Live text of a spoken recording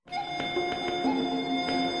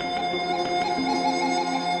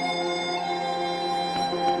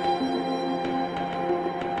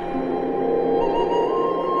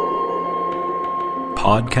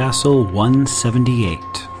PodCastle 178.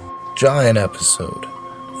 Giant episode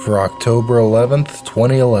for October 11th,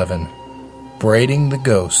 2011. Braiding the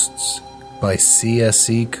Ghosts by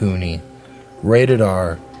C.S.E. Cooney. Rated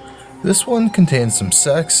R. This one contains some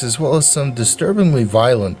sex as well as some disturbingly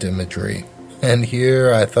violent imagery. And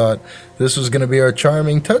here I thought this was going to be our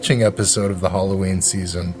charming, touching episode of the Halloween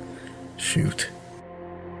season. Shoot.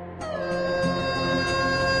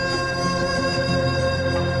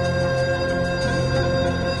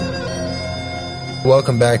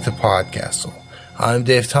 Welcome back to PodCastle. I'm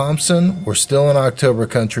Dave Thompson. We're still in October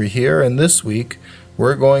country here, and this week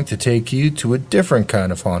we're going to take you to a different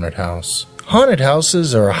kind of haunted house. Haunted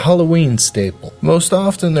houses are a Halloween staple. Most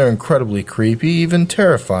often they're incredibly creepy, even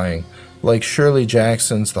terrifying, like Shirley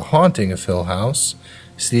Jackson's The Haunting of Hill House,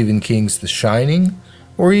 Stephen King's The Shining,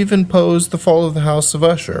 or even Poe's The Fall of the House of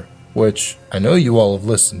Usher, which I know you all have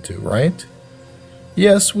listened to, right?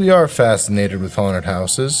 Yes, we are fascinated with haunted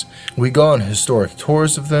houses. We go on historic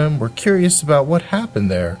tours of them. We're curious about what happened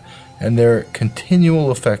there and their continual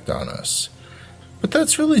effect on us. But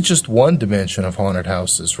that's really just one dimension of haunted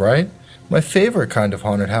houses, right? My favorite kind of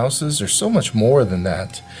haunted houses are so much more than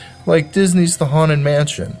that, like Disney's The Haunted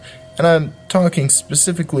Mansion, and I'm talking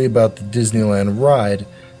specifically about the Disneyland ride,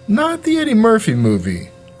 not the Eddie Murphy movie.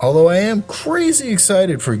 Although I am crazy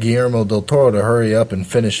excited for Guillermo del Toro to hurry up and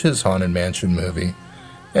finish his Haunted Mansion movie.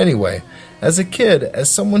 Anyway, as a kid, as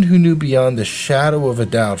someone who knew beyond the shadow of a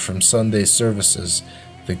doubt from Sunday services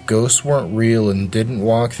that ghosts weren't real and didn't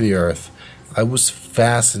walk the earth, I was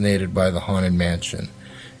fascinated by the Haunted Mansion.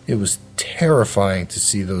 It was terrifying to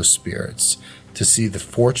see those spirits, to see the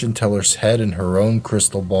fortune teller's head in her own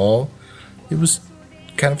crystal ball. It was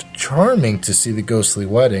kind of charming to see the ghostly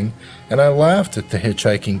wedding, and I laughed at the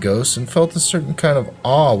hitchhiking ghosts and felt a certain kind of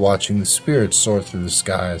awe watching the spirits soar through the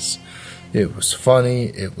skies. It was funny,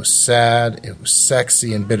 it was sad, it was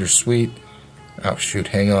sexy and bittersweet. Oh shoot,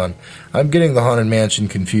 hang on. I'm getting the Haunted Mansion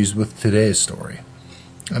confused with today's story.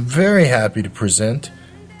 I'm very happy to present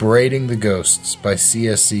Braiding the Ghosts by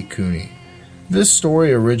C.S.E. Cooney. This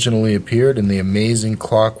story originally appeared in the amazing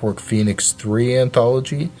Clockwork Phoenix 3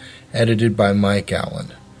 anthology, edited by Mike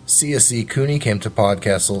Allen. C.S.E. Cooney came to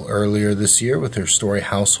PodCastle earlier this year with her story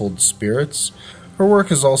Household Spirits. Her work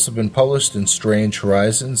has also been published in Strange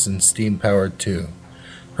Horizons and Steam Powered 2.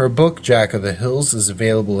 Her book, Jack of the Hills, is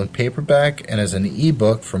available in paperback and as an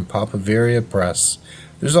ebook from Papaveria Press.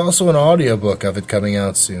 There's also an audiobook of it coming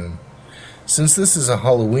out soon. Since this is a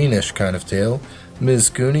Halloweenish kind of tale,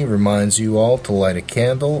 Ms. Cooney reminds you all to light a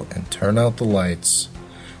candle and turn out the lights.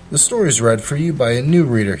 The story is read for you by a new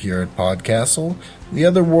reader here at PodCastle, the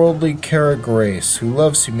otherworldly Kara Grace, who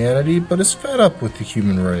loves humanity but is fed up with the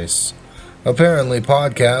human race. Apparently,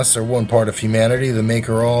 podcasts are one part of humanity that make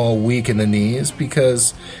her all weak in the knees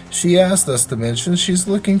because she asked us to mention she's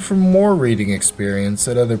looking for more reading experience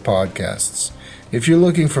at other podcasts. If you're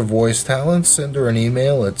looking for voice talent, send her an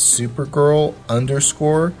email at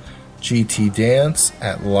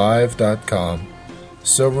supergirl_gtdance@live.com.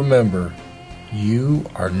 So remember, you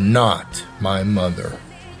are not my mother.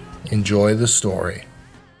 Enjoy the story.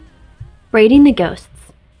 Braiding the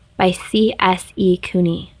Ghosts by C.S.E.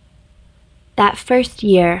 Cooney. That first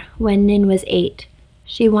year, when Nin was 8,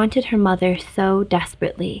 she wanted her mother so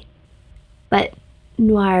desperately. But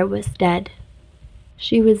Noir was dead.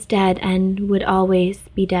 She was dead and would always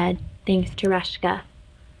be dead, thanks to Reshka.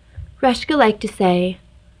 Reshka liked to say,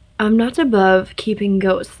 "I'm not above keeping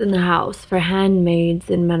ghosts in the house for handmaids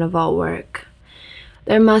and men of all work.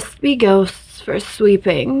 There must be ghosts for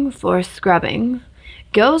sweeping, for scrubbing,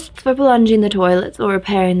 ghosts for plunging the toilets or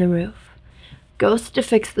repairing the roof, ghosts to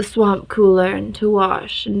fix the swamp cooler and to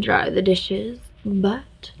wash and dry the dishes.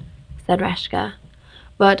 But," said Reshka,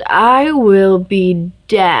 "but I will be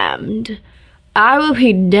damned. I will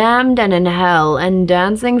be damned and in hell and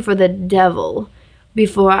dancing for the devil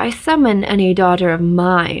before I summon any daughter of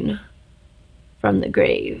mine from the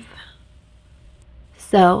grave."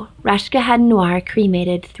 So, Reshka had Noir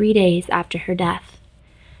cremated 3 days after her death.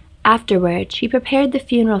 Afterward, she prepared the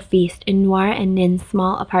funeral feast in Noir and Nin's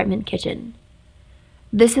small apartment kitchen.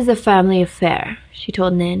 "This is a family affair," she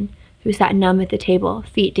told Nin, who sat numb at the table,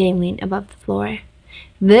 feet dangling above the floor.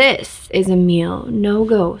 "This is a meal no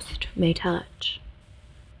ghost may touch."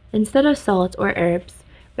 Instead of salt or herbs,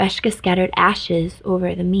 Reshka scattered ashes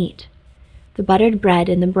over the meat. The buttered bread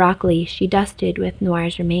and the broccoli she dusted with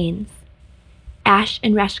Noir's remains. Ash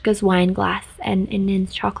in Reshka's wine glass and in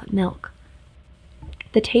Nin's chocolate milk.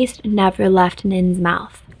 The taste never left Nin's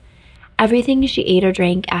mouth. Everything she ate or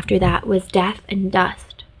drank after that was death and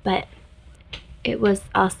dust, but it was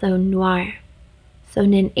also Noir, so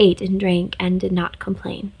Nin ate and drank and did not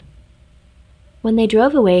complain. When they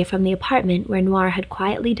drove away from the apartment where Noir had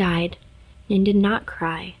quietly died, Nin did not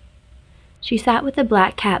cry. She sat with the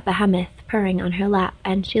black cat Behemoth purring on her lap,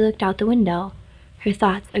 and she looked out the window, her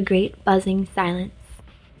thoughts a great buzzing silence.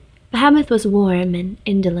 Behemoth was warm and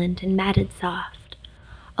indolent and matted soft.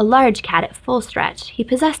 A large cat at full stretch, he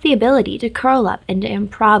possessed the ability to curl up into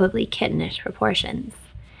improbably kittenish proportions.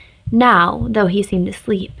 Now, though he seemed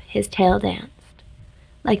asleep, his tail danced.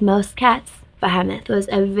 Like most cats, Behemoth was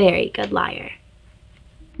a very good liar.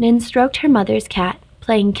 Nin stroked her mother's cat,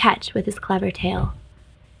 playing catch with his clever tail.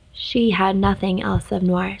 She had nothing else of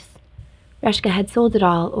Noir's. Reshka had sold it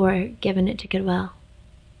all or given it to Goodwill.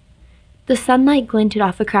 The sunlight glinted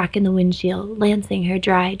off a crack in the windshield, lancing her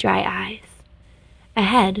dry eyes.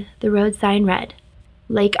 Ahead, the road sign read,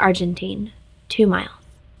 Lake Argentine, 2 miles.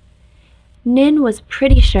 Nin was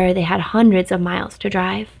pretty sure they had hundreds of miles to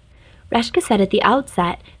drive. Reshka said at the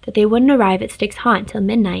outset that they wouldn't arrive at Stick's haunt till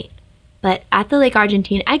midnight, but at the Lake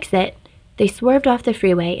Argentine exit, they swerved off the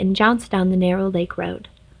freeway and jounced down the narrow lake road.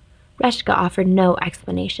 Reshka offered no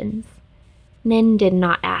explanations. Nin did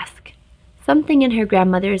not ask. Something in her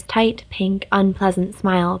grandmother's tight, pink, unpleasant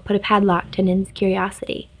smile put a padlock to Nin's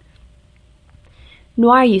curiosity.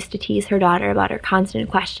 Noir used to tease her daughter about her constant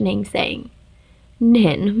questioning, saying,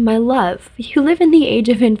 "Nin, my love, you live in the age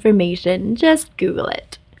of information. Just Google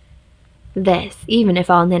it." This, even if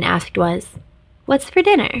all Nin asked was, "What's for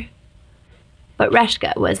dinner?" But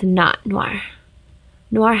Reshka was not Noir.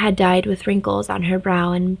 Noir had died with wrinkles on her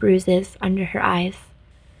brow and bruises under her eyes.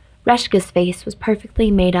 Reshka's face was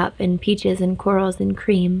perfectly made up in peaches and corals and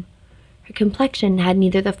cream. Her complexion had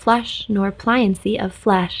neither the flush nor pliancy of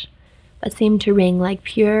flesh, but seemed to ring like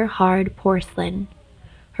pure, hard porcelain.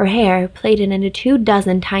 Her hair, plaited into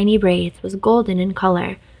 24 tiny braids, was golden in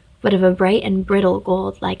color, but of a bright and brittle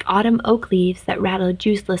gold like autumn oak leaves that rattled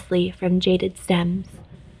juicelessly from jaded stems.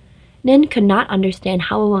 Nin could not understand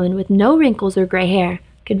how a woman with no wrinkles or gray hair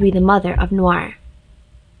could be the mother of Noir.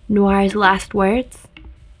 Noir's last words?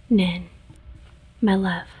 "Nin, my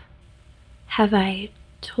love, have I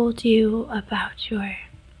told you about your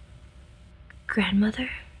grandmother?"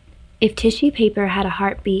 If tissue paper had a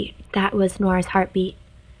heartbeat, that was Noir's heartbeat.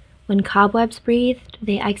 When cobwebs breathed,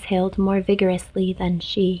 they exhaled more vigorously than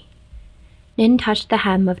she. Nin touched the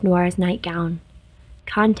hem of Noir's nightgown.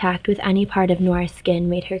 Contact with any part of Noir's skin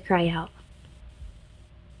made her cry out.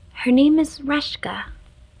 "Her name is Reshka."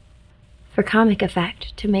 For comic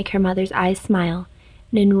effect, to make her mother's eyes smile,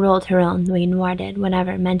 Nin rolled her own the way Noir did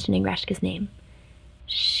whenever mentioning Reshka's name.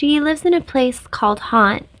 "She lives in a place called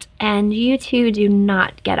Haunt, and you two do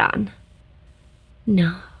not get on."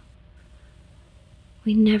 "No,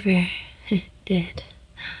 we never did."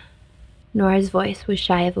 Noir's voice was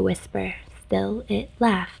shy of a whisper, still it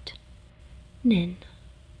laughed. "Nin,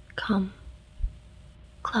 come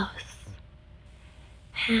close.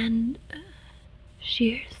 And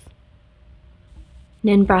shears."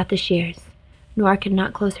 Nin brought the shears. Noir could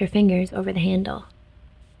not close her fingers over the handle.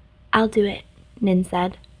 "I'll do it," Nin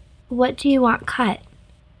said. "What do you want cut?"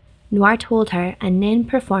 Noir told her, and Nin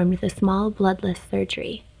performed the small, bloodless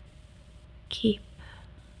surgery. "Keep,"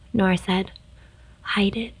 Noir said.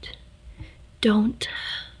 "Hide it. Don't.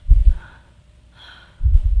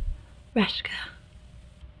 Reshka.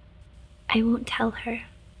 I won't tell her."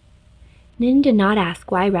 Nin did not ask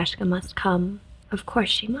why Reshka must come. Of course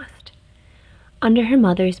she must. Under her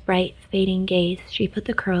mother's bright, fading gaze, she put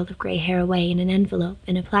the curl of gray hair away in an envelope,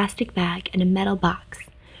 in a plastic bag, and a metal box,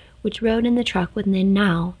 which rode in the truck with Nin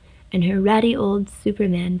now, and her ratty old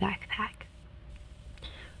Superman backpack.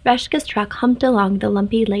 Reshka's truck humped along the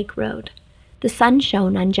lumpy lake road. The sun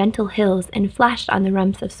shone on gentle hills and flashed on the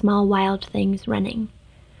rumps of small wild things running.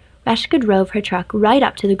 Reshka drove her truck right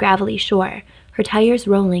up to the gravelly shore, her tires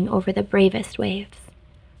rolling over the bravest waves.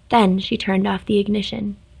 Then she turned off the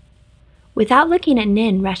ignition. Without looking at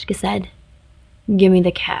Nin, Reshka said, "Give me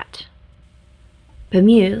the cat."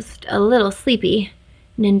 Bemused, a little sleepy,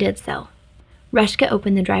 Nin did so. Reshka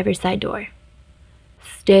opened the driver's side door.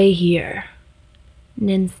 "Stay here."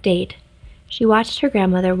 Nin stayed. She watched her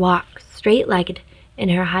grandmother walk, straight-legged, in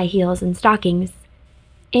her high heels and stockings,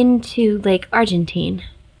 into Lake Argentine.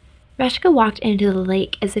 Reshka walked into the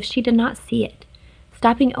lake as if she did not see it,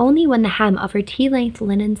 stopping only when the hem of her tea-length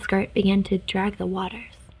linen skirt began to drag the waters.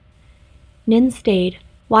 Nin stayed,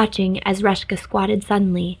 watching as Reshka squatted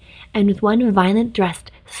suddenly, and with one violent thrust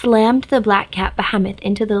slammed the black cat Behemoth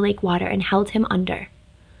into the lake water and held him under.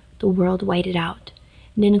 The world whited out.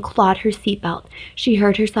 Nin clawed her seatbelt. She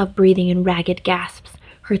heard herself breathing in ragged gasps.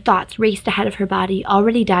 Her thoughts raced ahead of her body,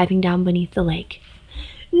 already diving down beneath the lake.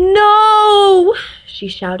 "No!" she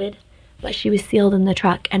shouted, but she was sealed in the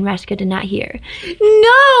truck, and Reshka did not hear.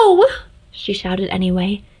 "No!" she shouted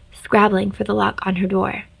anyway, scrabbling for the lock on her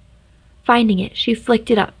door. Finding it, she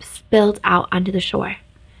flicked it up, spilled out onto the shore.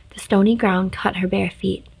 The stony ground cut her bare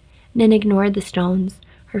feet. Nin ignored the stones,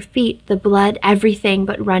 her feet, the blood, everything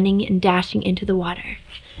but running and dashing into the water.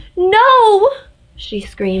 "No!" she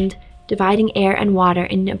screamed, dividing air and water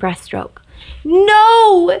in a breaststroke.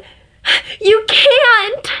 "No! You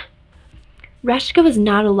can't!" Reshka was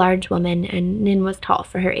not a large woman, and Nin was tall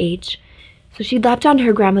for her age. So she leapt onto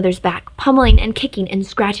her grandmother's back, pummeling and kicking and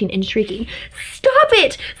scratching and shrieking. "Stop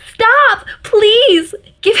it! Stop! Please!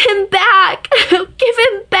 Give him back! Give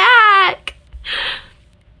him back!"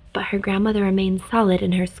 But her grandmother remained solid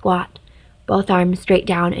in her squat, both arms straight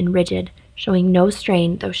down and rigid, showing no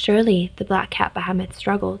strain, though surely the black cat behemoth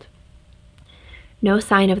struggled. No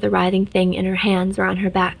sign of the writhing thing in her hands or on her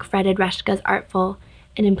back fretted Reshka's artful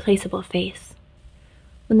and implacable face.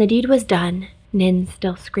 When the deed was done, Nin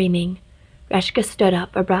still screaming, Reshka stood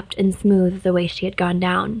up, abrupt and smooth the way she had gone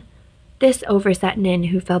down. This overset Nin,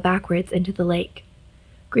 who fell backwards into the lake.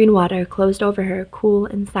 Green water closed over her, cool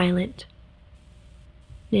and silent.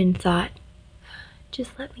 Nin thought,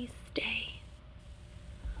 "Just let me stay."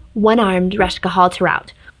 One-armed, Reshka hauled her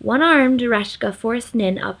out. One-armed, Reshka forced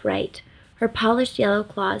Nin upright. Her polished yellow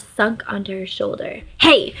claws sunk onto her shoulder.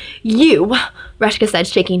 "Hey, you!" Reshka said,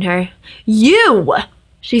 shaking her. "You!"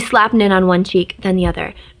 She slapped Nin on one cheek, then the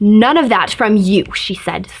other. "None of that from you," she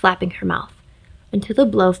said, slapping her mouth. Until the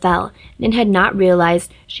blow fell, Nin had not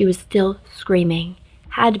realized she was still screaming.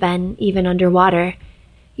 Had been, even underwater,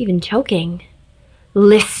 even choking.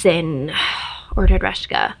 "Listen," ordered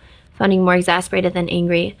Reshka, sounding more exasperated than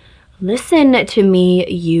angry. "Listen to me,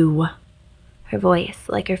 you." Her voice,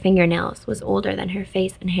 like her fingernails, was older than her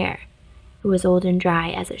face and hair. It was old and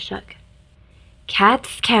dry as it shook.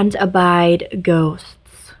 "Cats can't abide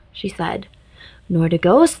ghosts," she said. "Nor do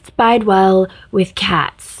ghosts bide well with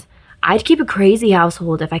cats. I'd keep a crazy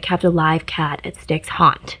household if I kept a live cat at Stick's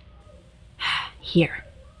haunt. Here."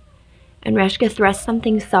 And Reshka thrust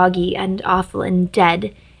something soggy and awful and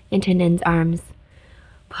dead into Nin's arms.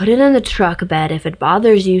 "Put it in the truck bed if it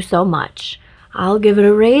bothers you so much. I'll give it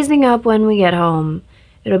a raising up when we get home.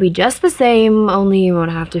 It'll be just the same, only you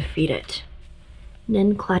won't have to feed it."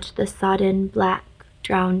 Nin clutched the sodden, black,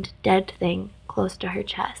 drowned, dead thing close to her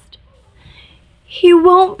chest. "He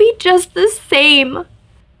won't be just the same,"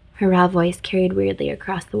 her raw voice carried weirdly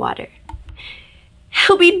across the water.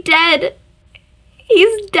 "He'll be dead.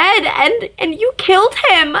 He's dead, and you killed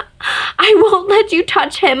him. I won't let you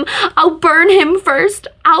touch him. I'll burn him first.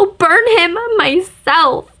 I'll burn him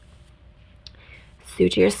myself."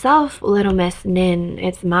 "Suit yourself, little Miss Nin.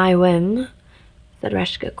 It's my whim," said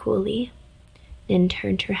Reshka coolly. Nin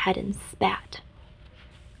turned her head and spat.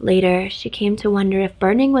 Later, she came to wonder if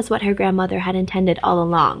burning was what her grandmother had intended all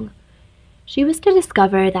along. She was to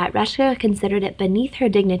discover that Reshka considered it beneath her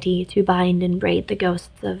dignity to bind and braid the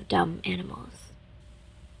ghosts of dumb animals.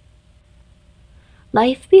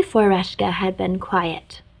 Life before Reshka had been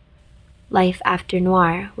quiet. Life after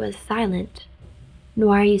Noir was silent.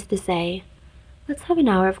 Noir used to say, "Let's have an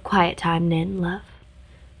hour of quiet time, Nin, love.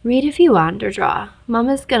 Read if you want or draw.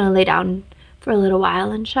 Mama's gonna lay down for a little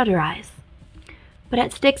while and shut her eyes." But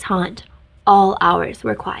at Stick's haunt, all hours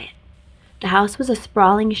were quiet. The house was a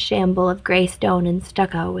sprawling shamble of gray stone and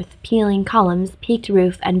stucco with peeling columns, peaked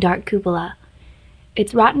roof, and dark cupola.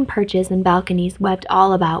 Its rotten perches and balconies webbed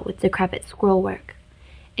all about with decrepit scrollwork.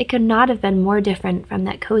 It could not have been more different from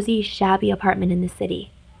that cozy, shabby apartment in the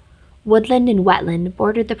city. Woodland and wetland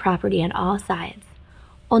bordered the property on all sides.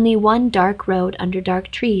 Only one dark road under dark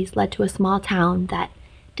trees led to a small town that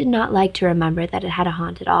did not like to remember that it had a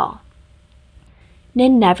haunt at all.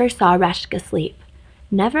 Nin never saw Reshka sleep,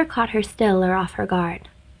 never caught her still or off her guard.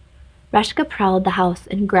 Reshka prowled the house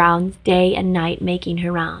and grounds day and night, making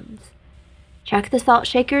her rounds. Checked the salt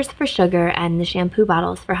shakers for sugar and the shampoo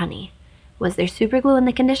bottles for honey. Was there superglue in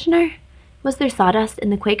the conditioner? Was there sawdust in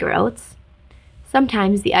the Quaker oats?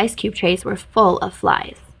 Sometimes the ice cube trays were full of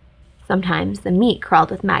flies. Sometimes the meat crawled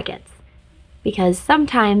with maggots. Because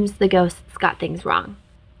sometimes the ghosts got things wrong.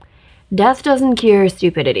 "Death doesn't cure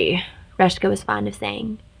stupidity," Reshka was fond of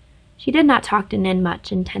saying. She did not talk to Nin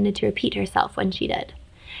much and tended to repeat herself when she did.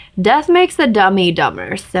 "Death makes the dummy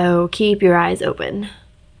dumber, so keep your eyes open."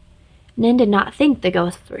 Nin did not think the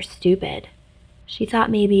ghosts were stupid. She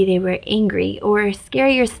thought maybe they were angry, or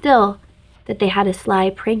scarier still, that they had a sly,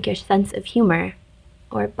 prankish sense of humor,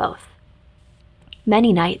 or both.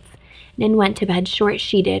 Many nights, Nin went to bed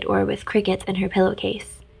short-sheeted or with crickets in her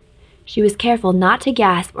pillowcase. She was careful not to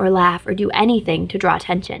gasp or laugh or do anything to draw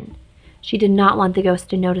attention. She did not want the ghosts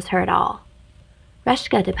to notice her at all.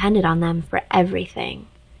 Reshka depended on them for everything.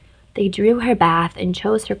 They drew her bath and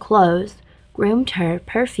chose her clothes, groomed her,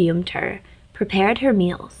 perfumed her, prepared her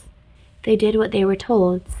meals. They did what they were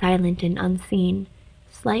told, silent and unseen,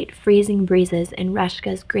 slight freezing breezes in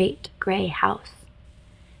Reshka's great gray house.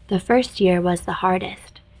 The first year was the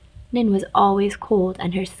hardest. Nin was always cold,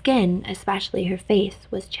 and her skin, especially her face,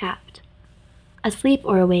 was chapped. Asleep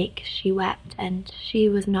or awake, she wept, and she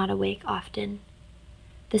was not awake often.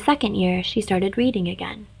 The second year, she started reading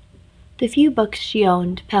again. The few books she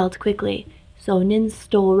owned paled quickly, so Nin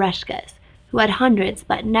stole Reshka's, who had hundreds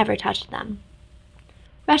but never touched them.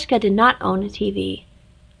 Reshka did not own a TV.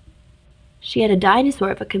 She had a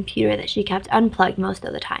dinosaur of a computer that she kept unplugged most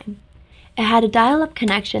of the time. It had a dial-up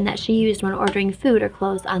connection that she used when ordering food or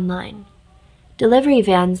clothes online. Delivery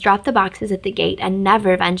vans dropped the boxes at the gate and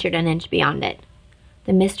never ventured an inch beyond it.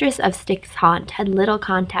 The mistress of Stick's haunt had little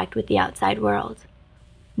contact with the outside world.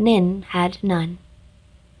 Nin had none.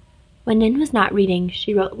 When Nin was not reading,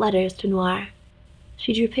 she wrote letters to Noir.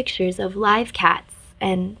 She drew pictures of live cats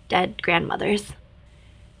and dead grandmothers.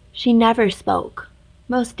 She never spoke.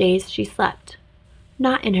 Most days she slept.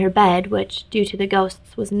 Not in her bed, which, due to the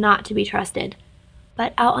ghosts, was not to be trusted,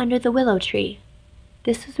 but out under the willow tree.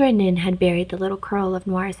 This was where Nin had buried the little curl of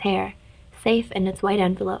Noir's hair, safe in its white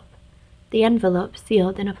envelope. The envelope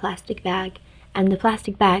sealed in a plastic bag, and the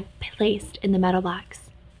plastic bag placed in the metal box.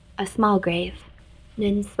 A small grave.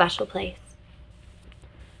 Nin's special place.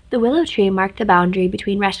 The willow tree marked the boundary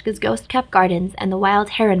between Reshka's ghost-kept gardens and the wild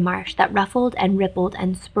heron marsh that ruffled and rippled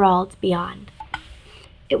and sprawled beyond.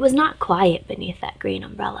 It was not quiet beneath that green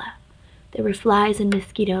umbrella. There were flies and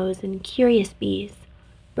mosquitoes and curious bees.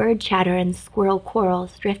 Bird chatter and squirrel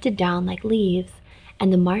quarrels drifted down like leaves,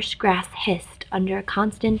 and the marsh grass hissed under a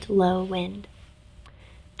constant low wind.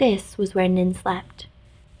 This was where Nin slept,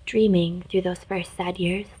 dreaming through those first sad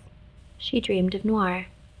years. She dreamed of Noir.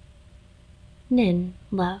 "Nin,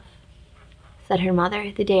 love," said her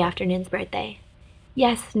mother the day after Nin's birthday.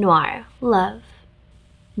 "Yes, Noir, love,"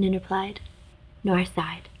 Nin replied. Noir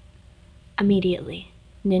sighed. Immediately,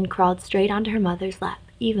 Nin crawled straight onto her mother's lap,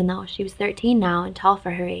 even though she was 13 now and tall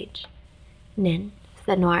for her age. "Nin,"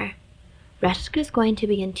 said Noir, "Reshka's going to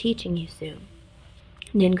begin teaching you soon."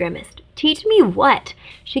 Nin grimaced. "Teach me what?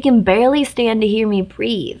 She can barely stand to hear me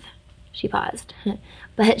breathe." She paused.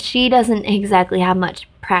 "But she doesn't exactly have much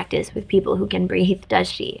practice with people who can breathe,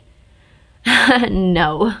 does she?"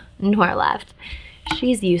 "No," Noir laughed.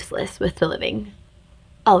 "She's useless with the living.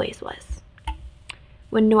 Always was."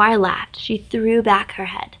 When Noir laughed, she threw back her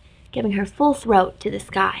head, giving her full throat to the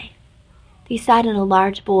sky. They sat in a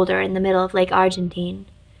large boulder in the middle of Lake Argentine,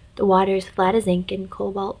 the waters flat as ink and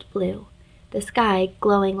cobalt blue, the sky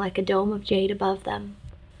glowing like a dome of jade above them.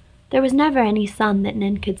 There was never any sun that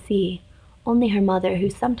Nin could see, only her mother, who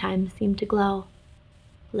sometimes seemed to glow.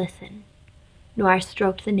 "Listen." Noir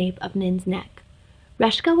stroked the nape of Nin's neck.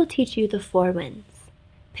 "Reshka will teach you the four winds: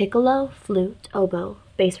 piccolo, flute, oboe,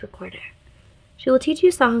 bass recorder. She will teach you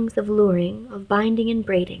songs of luring, of binding and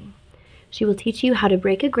braiding. She will teach you how to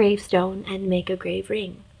break a gravestone and make a grave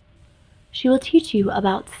ring. She will teach you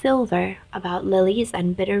about silver, about lilies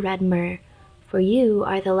and bitter red myrrh, for you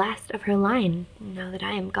are the last of her line, now that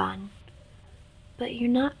I am gone." "But you're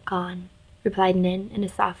not gone," replied Nin in a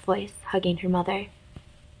soft voice, hugging her mother.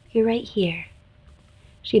 "You're right here."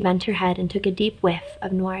 She bent her head and took a deep whiff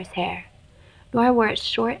of Noir's hair. Noir wore it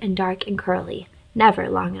short and dark and curly, never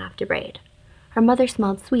long enough to braid. Her mother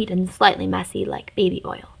smelled sweet and slightly messy, like baby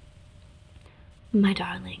oil. "My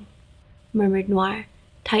darling," murmured Noir,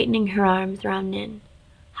 tightening her arms around Nin.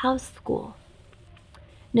 "How's school?"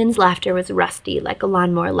 Nin's laughter was rusty, like a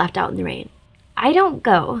lawnmower left out in the rain. "I don't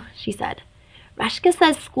go," she said. "Reshka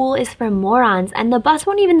says school is for morons, and the bus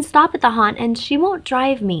won't even stop at the haunt, and she won't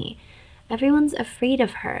drive me. Everyone's afraid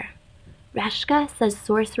of her. Reshka says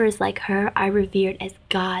sorcerers like her are revered as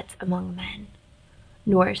gods among men."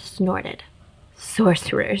 Noir snorted.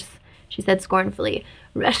 "Sorcerers," she said scornfully.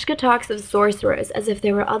 "Reshka talks of sorcerers as if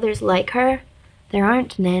there were others like her. There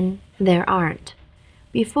aren't, Nin. There aren't.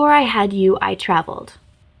 Before I had you, I traveled.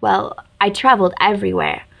 Well, I traveled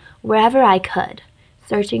everywhere, wherever I could,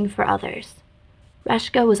 searching for others.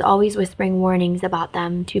 Reshka was always whispering warnings about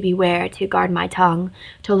them, to beware, to guard my tongue,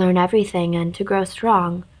 to learn everything, and to grow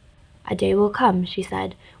strong. A day will come, she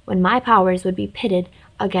said, when my powers would be pitted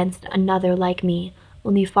against another like me,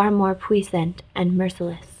 only far more puissant and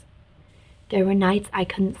merciless. There were nights I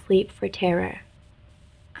couldn't sleep for terror."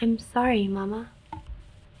 "I'm sorry, Mama."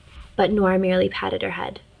 But Noir merely patted her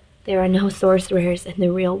head. "There are no sorcerers in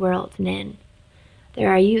the real world, Nin. There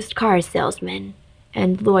are used car salesmen,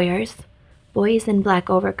 and lawyers, boys in black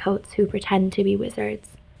overcoats who pretend to be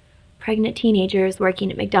wizards. pregnant teenagers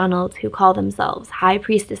working at McDonald's who call themselves high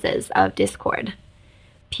priestesses of discord,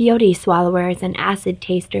 peyote swallowers and acid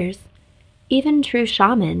tasters, even true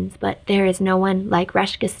shamans, but there is no one like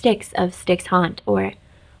Reshka Styx of Styx Haunt, or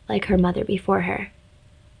like her mother before her.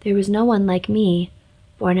 There was no one like me,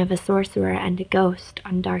 born of a sorcerer and a ghost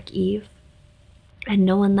on dark eve. And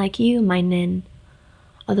no one like you, my Nin,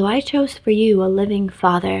 although I chose for you a living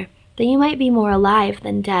father, that you might be more alive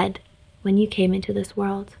than dead when you came into this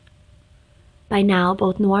world. By now,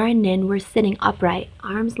 both Noir and Nin were sitting upright,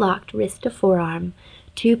 arms locked wrist to forearm.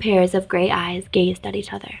 2 pairs of gray eyes gazed at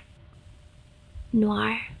each other.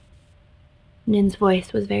 Noir. Nin's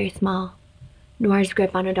voice was very small. Noir's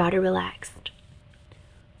grip on her daughter relaxed.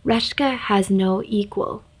 Reshka has no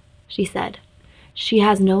equal, she said. She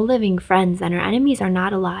has no living friends, and her enemies are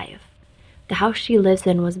not alive. The house she lives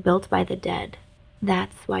in was built by the dead.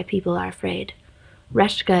 That's why people are afraid.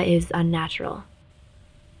 Reshka is unnatural.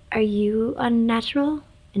 Are you unnatural?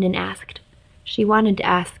 Nin asked. She wanted to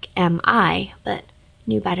ask, am I, but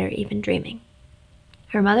knew better even dreaming.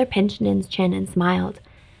 Her mother pinched Nin's chin and smiled,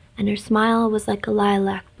 and her smile was like a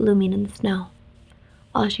lilac blooming in the snow.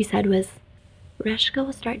 All she said was, Reshka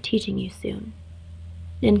will start teaching you soon.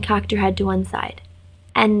 Nin cocked her head to one side.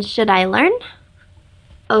 And should I learn?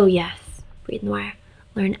 Oh yes, breathed Noir.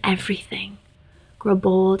 Learn everything. Grow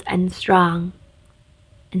bold and strong.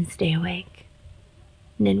 And stay awake.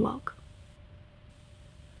 Nin woke.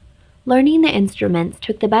 Learning the instruments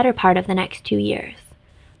took the better part of the next 2 years.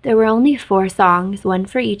 There were only 4 songs, 1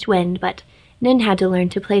 for each wind, but Nin had to learn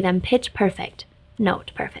to play them pitch perfect,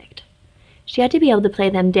 note perfect. She had to be able to play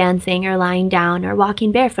them dancing or lying down or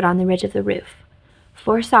walking barefoot on the ridge of the roof.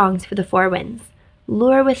 4 songs for the 4 winds.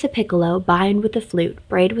 Lure with the piccolo, bind with the flute,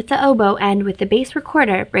 braid with the oboe, and with the bass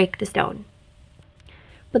recorder, break the stone.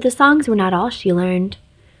 But the songs were not all she learned.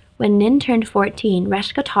 When Nin turned 14,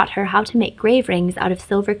 Reshka taught her how to make grave rings out of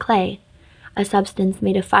silver clay, a substance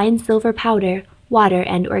made of fine silver powder, water,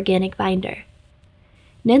 and organic binder.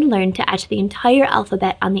 Nin learned to etch the entire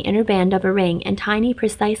alphabet on the inner band of a ring in tiny,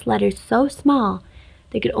 precise letters so small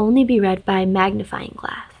they could only be read by magnifying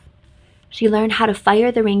glass. She learned how to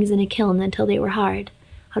fire the rings in a kiln until they were hard,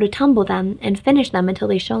 how to tumble them and finish them until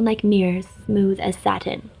they shone like mirrors, smooth as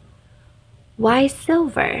satin. Why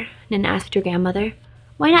silver? Nin asked her grandmother.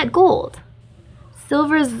 Why not gold?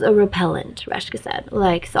 Silver's a repellent, Reshka said,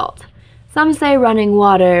 like salt. Some say running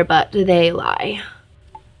water, but they lie.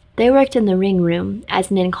 They worked in the ring room,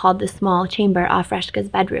 as Nin called the small chamber off Reshka's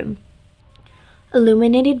bedroom.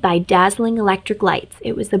 Illuminated by dazzling electric lights,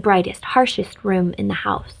 it was the brightest, harshest room in the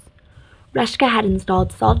house. Reshka had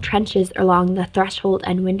installed salt trenches along the threshold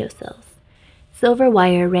and windowsills. Silver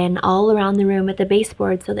wire ran all around the room at the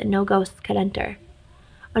baseboard so that no ghosts could enter.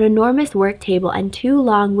 An enormous work table and 2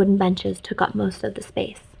 long wooden benches took up most of the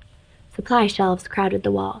space. Supply shelves crowded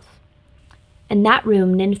the walls. In that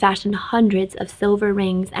room, Nin fashioned hundreds of silver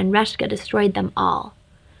rings, and Reshka destroyed them all.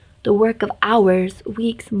 The work of hours,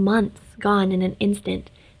 weeks, months, gone in an instant,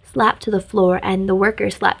 slapped to the floor, and the worker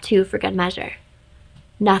slapped too for good measure.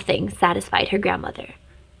 Nothing satisfied her grandmother.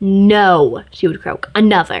 No, she would croak.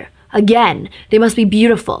 Another. Again. They must be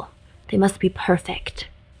beautiful. They must be perfect.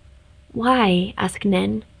 Why? Asked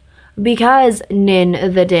Nin. Because,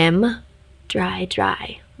 Nin the dim. Dry,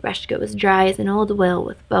 dry. Reshka was dry as an old will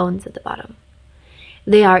with bones at the bottom.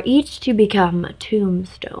 They are each to become a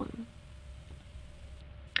tombstone.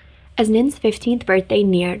 As Nin's 15th birthday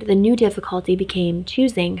neared, the new difficulty became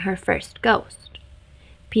choosing her first ghost.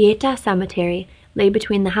 Pieta Cemetery lay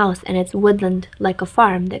between the house and its woodland like a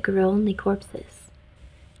farm that grew only corpses.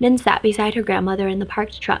 Nin sat beside her grandmother in the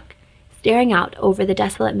parked truck, staring out over the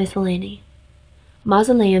desolate miscellany.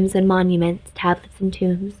 Mausoleums and monuments, tablets and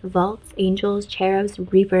tombs, vaults, angels, cherubs,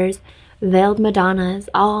 reapers, veiled Madonnas,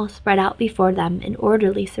 all spread out before them in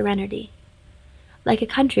orderly serenity. Like a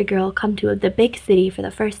country girl come to the big city for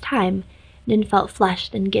the first time, Nin felt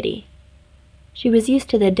flushed and giddy. She was used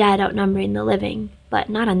to the dead outnumbering the living, but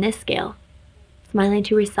not on this scale. Smiling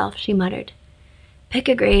to herself, she muttered, Pick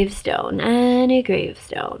a gravestone, any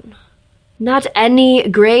gravestone. Not any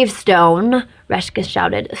gravestone, Reshka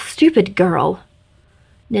shouted. Stupid girl.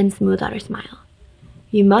 Nin smoothed out her smile.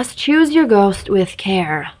 You must choose your ghost with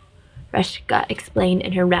care, Reshka explained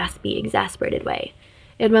in her raspy, exasperated way.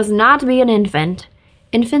 It must not be an infant.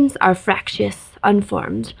 Infants are fractious,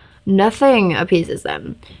 unformed. Nothing appeases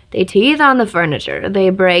them. They teethe on the furniture. They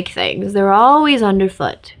break things. They're always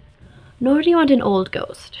underfoot. Nor do you want an old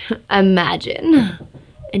ghost. Imagine.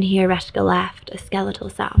 And here Reshka laughed, a skeletal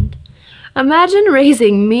sound. Imagine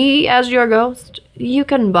raising me as your ghost. You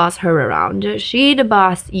can boss her around. She'd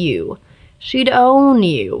boss you. She'd own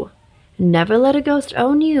you. Never let a ghost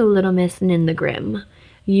own you, little Miss Nin the Grim.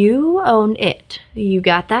 You own it. You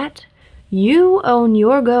got that? You own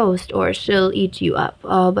your ghost, or she'll eat you up,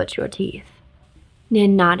 all but your teeth.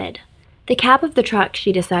 Nin nodded. The cab of the truck,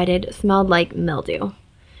 she decided, smelled like mildew.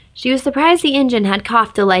 She was surprised the engine had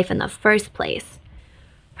coughed to life in the first place.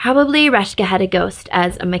 Probably Reshka had a ghost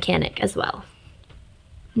as a mechanic as well.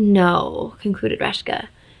 No, concluded Reshka.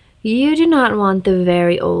 You do not want the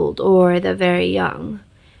very old or the very young.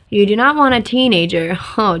 You do not want a teenager.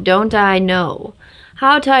 Oh, don't I know?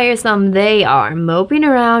 How tiresome they are, moping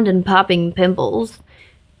around and popping pimples.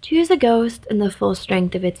 Choose a ghost in the full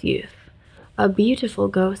strength of its youth. A beautiful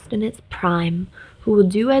ghost in its prime, who will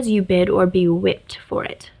do as you bid or be whipped for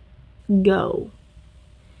it. Go.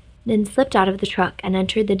 Nin slipped out of the truck and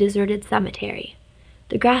entered the deserted cemetery.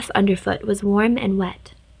 The grass underfoot was warm and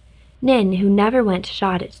wet. Nin, who never went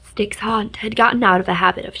shod at Styx's haunt, had gotten out of the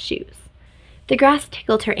habit of shoes. The grass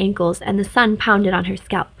tickled her ankles and the sun pounded on her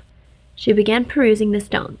scalp. She began perusing the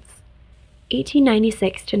stones.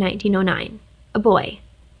 1896 to 1909. A boy.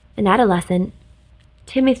 An adolescent.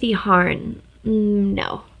 Timothy Harn.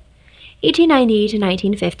 No. 1890 to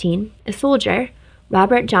 1915. A soldier.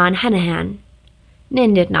 Robert John Hennehan.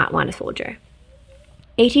 Nin did not want a soldier.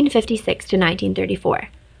 1856 to 1934.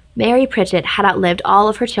 Mary Pritchett had outlived all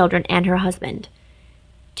of her children and her husband.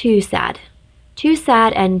 Too sad. Too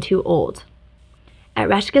sad and too old. At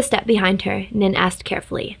Reshka's step behind her, Nin asked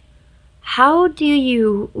carefully, How do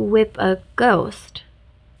you whip a ghost?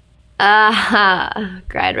 Ah,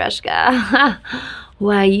 cried Reshka.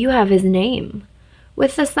 Why, you have his name.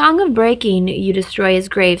 With the Song of Breaking, you destroy his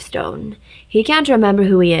gravestone. He can't remember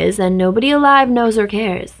who he is, and nobody alive knows or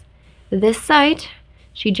cares. This site,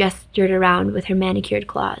 she gestured around with her manicured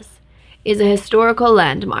claws, is a historical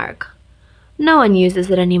landmark. No one uses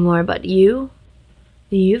it anymore but you.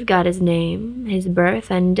 You've got his name, his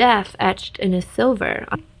birth, and death etched in a silver.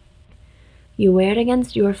 You wear it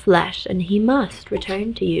against your flesh, and he must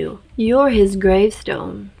return to you. You're his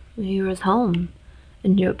gravestone. You're his home,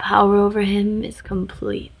 and your power over him is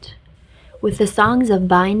complete. With the songs of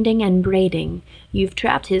binding and braiding, you've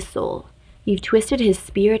trapped his soul. You've twisted his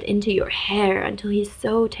spirit into your hair until he's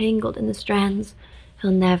so tangled in the strands,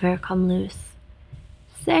 he'll never come loose.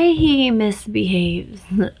 Say he misbehaves.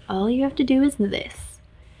 All you have to do is this.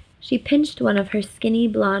 She pinched one of her skinny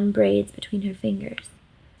blonde braids between her fingers.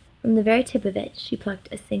 From the very tip of it, she plucked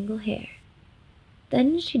a single hair.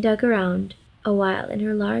 Then she dug around a while in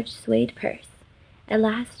her large suede purse, at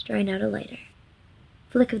last drawing out a lighter.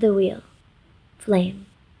 Flick of the wheel. Flame.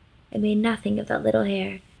 It made nothing of that little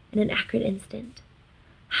hair in an acrid instant.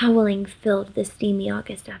 Howling filled the steamy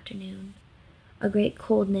August afternoon. A great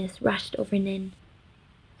coldness rushed over Nin,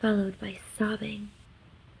 followed by sobbing.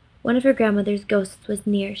 One of her grandmother's ghosts was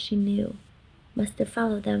near, she knew. Must have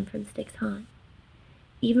followed them from Styx's haunt.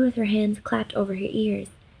 Even with her hands clapped over her ears,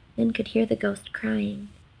 Nin could hear the ghost crying.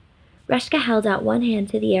 Reshka held out one hand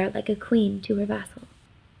to the air like a queen to her vassal.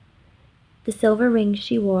 The silver rings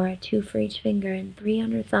she wore, 2 for each finger and 3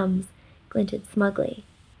 on her thumbs, glinted smugly.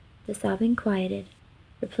 The sobbing quieted,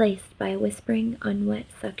 replaced by a whispering, unwet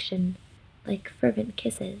suction, like fervent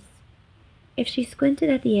kisses. If she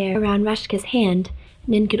squinted at the air around Reshka's hand,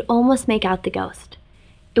 Nin could almost make out the ghost.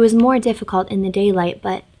 It was more difficult in the daylight,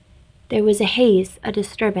 but there was a haze, a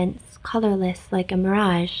disturbance, colorless like a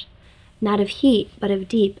mirage, not of heat, but of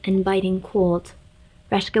deep and biting cold.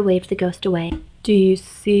 Reshka waved the ghost away. Do you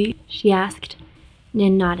see? She asked.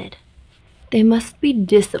 Nin nodded. They must be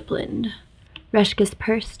disciplined. Reshka's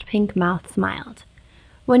pursed pink mouth smiled.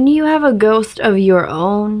 When you have a ghost of your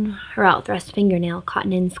own, her outthrust fingernail caught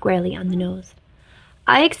Nin squarely on the nose.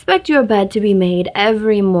 I expect your bed to be made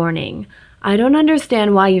every morning. I don't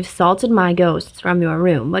understand why you've salted my ghosts from your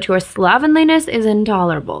room, but your slovenliness is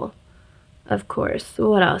intolerable. Of course,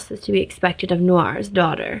 what else is to be expected of Noir's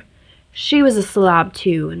daughter? She was a slob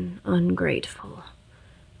too, and ungrateful.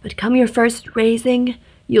 But come your first raising,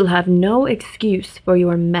 you'll have no excuse for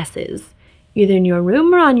your messes, either in your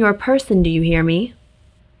room or on your person, do you hear me?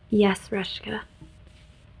 Yes, Reshka.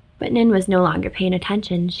 But Nin was no longer paying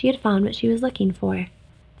attention. She had found what she was looking for.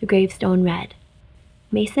 The gravestone read,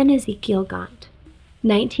 Mason Ezekiel Gaunt,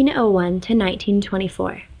 1901 to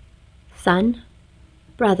 1924. Son,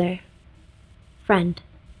 brother, friend.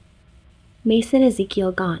 Mason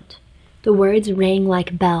Ezekiel Gaunt. The words rang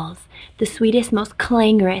like bells, the sweetest, most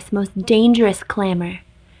clangorous, most dangerous clamor.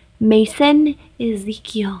 Mason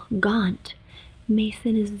Ezekiel Gaunt.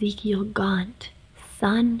 Mason Ezekiel Gaunt.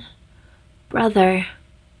 Son, brother,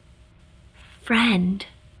 friend.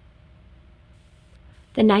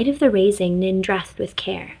 The night of the raising, Nin dressed with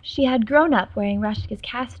care. She had grown up wearing Reshka's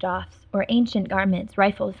cast-offs or ancient garments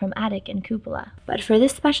rifled from attic and cupola. But for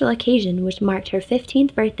this special occasion, which marked her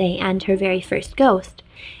 15th birthday and her very first ghost,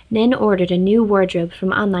 Nin ordered a new wardrobe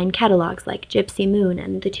from online catalogs like Gypsy Moon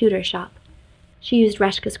and The Tudor Shop. She used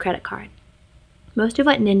Reshka's credit card. Most of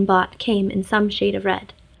what Nin bought came in some shade of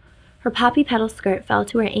red. Her poppy petal skirt fell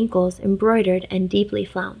to her ankles, embroidered and deeply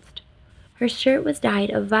flounced. Her shirt was dyed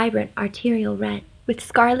a vibrant arterial red, with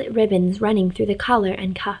scarlet ribbons running through the collar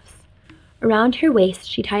and cuffs. Around her waist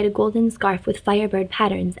she tied a golden scarf with firebird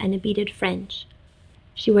patterns and a beaded fringe.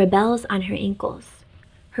 She wore bells on her ankles.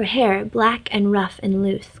 Her hair, black and rough and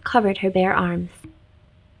loose, covered her bare arms.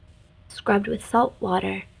 Scrubbed with salt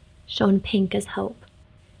water, shone pink as hope.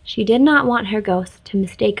 She did not want her ghost to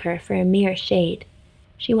mistake her for a mere shade.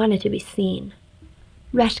 She wanted to be seen.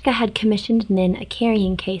 Reshka had commissioned Nin a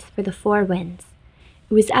carrying case for the 4 winds.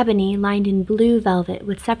 It was ebony lined in blue velvet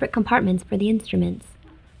with separate compartments for the instruments.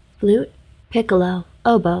 Flute, piccolo,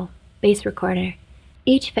 oboe, bass recorder,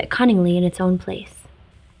 each fit cunningly in its own place.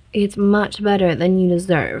 "It's much better than you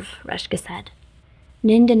deserve," Reshka said.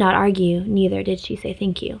 Nin did not argue, neither did she say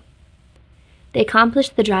thank you. They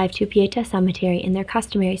accomplished the drive to Pieta Cemetery in their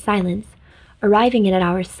customary silence, arriving at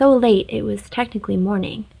hours so late it was technically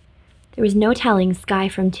morning. There was no telling sky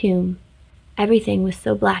from tomb. Everything was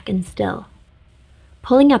so black and still.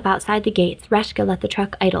 Pulling up outside the gates, Reshka let the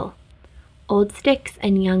truck idle. Old sticks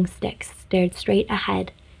and young sticks stared straight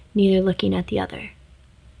ahead, neither looking at the other.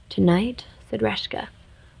 "Tonight," said Reshka,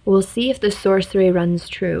 "we'll see if the sorcery runs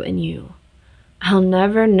true in you. I'll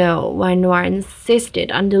never know why Noir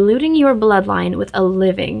insisted on diluting your bloodline with a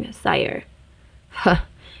living sire. Huh,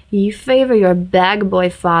 you favor your bag boy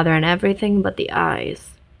father in everything but the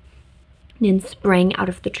eyes." Nin sprang out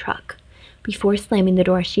of the truck. Before slamming the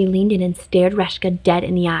door, she leaned in and stared Reshka dead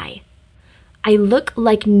in the eye. "I look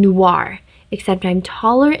like Noir, except I'm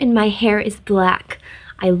taller and my hair is black.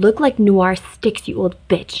 I look like Noir sticks, you old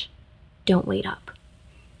bitch. Don't wait up."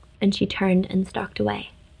 And she turned and stalked away.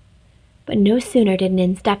 But no sooner did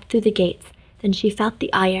Nin step through the gates than she felt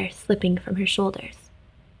the ire slipping from her shoulders.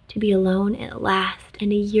 To be alone at last,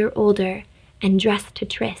 and a year older, and dressed to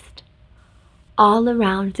tryst. All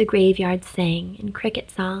around the graveyard sang, in cricket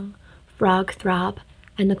song, frog throb,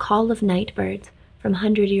 and the call of night birds from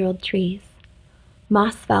 100-year-old trees.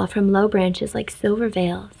 Moss fell from low branches like silver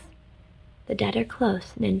veils. The dead are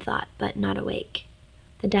close, Nin thought, but not awake.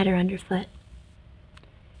 The dead are underfoot.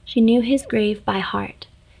 She knew his grave by heart.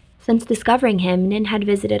 Since discovering him, Nin had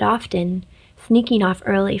visited often, sneaking off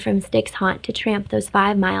early from Stick's haunt to tramp those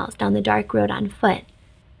 5 miles down the dark road on foot,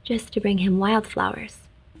 just to bring him wildflowers.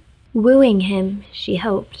 Wooing him, she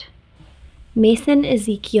hoped. Mason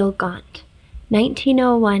Ezekiel Gaunt,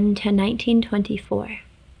 1901 to 1924.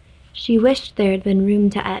 She wished there had been room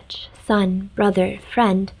to etch son, brother,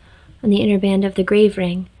 friend on the inner band of the grave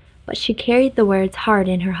ring, but she carried the words hard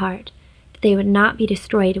in her heart, that they would not be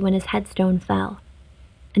destroyed when his headstone fell.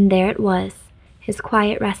 And there it was, his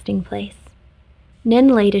quiet resting place. Nin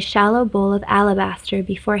laid a shallow bowl of alabaster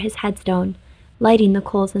before his headstone, lighting the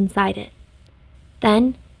coals inside it.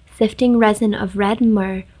 Then, sifting resin of red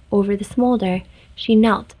myrrh over the smolder, she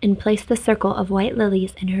knelt and placed the circle of white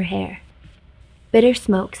lilies in her hair. Bitter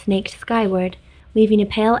smoke snaked skyward, leaving a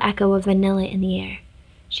pale echo of vanilla in the air.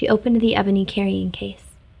 She opened the ebony carrying case.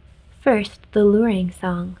 First, the luring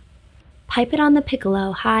song. Pipe it on the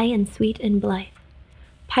piccolo, high and sweet and blithe.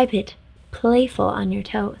 Pipe it, playful on your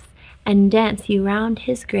toes, and dance you round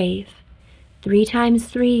his grave. 3 times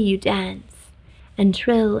 3 you dance, and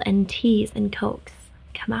trill and tease and coax.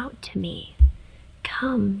 Come out to me.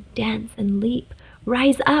 Come, dance and leap.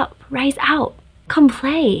 Rise up, rise out. Come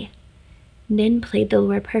play. Nin played the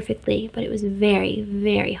lure perfectly, but it was very,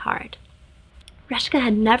 very hard. Reshka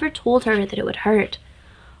had never told her that it would hurt,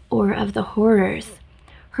 or of the horrors.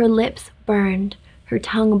 Her lips burned. Her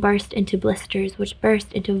tongue burst into blisters, which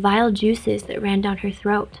burst into vile juices that ran down her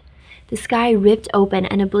throat. The sky ripped open,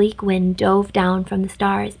 and a bleak wind dove down from the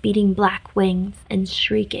stars, beating black wings and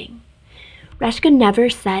shrieking. Reshka never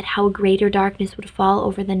said how a greater darkness would fall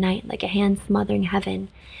over the night like a hand smothering heaven,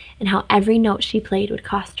 and how every note she played would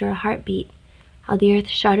cost her a heartbeat, how the earth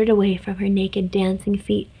shuddered away from her naked dancing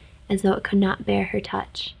feet as though it could not bear her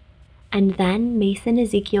touch. And then Mason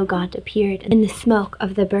Ezekiel Gaunt appeared in the smoke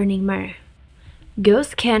of the burning myrrh.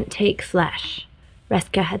 "Ghosts can't take flesh,"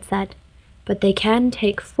 Reshka had said, "but they can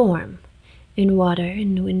take form. In water,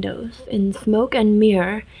 in windows, in smoke and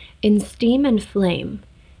mirror, in steam and flame.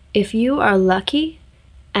 If you are lucky,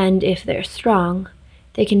 and if they're strong,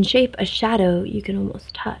 they can shape a shadow you can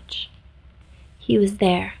almost touch." He was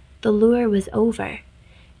there. The lure was over.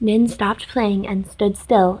 Nin stopped playing and stood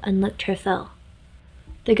still and looked her fill.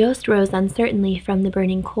 The ghost rose uncertainly from the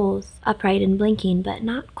burning coals, upright and blinking, but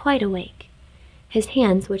not quite awake. His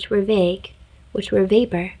hands, which were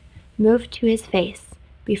vapor, moved to his face,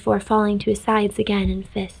 before falling to his sides again in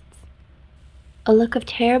fists. A look of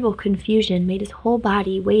terrible confusion made his whole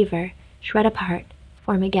body waver, shred apart,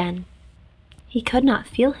 form again. He could not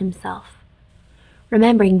feel himself.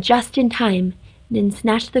 Remembering just in time, Nin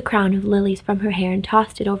snatched the crown of lilies from her hair and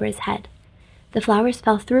tossed it over his head. The flowers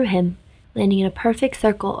fell through him, landing in a perfect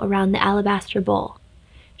circle around the alabaster bowl.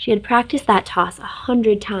 She had practiced that toss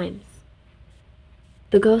 100 times.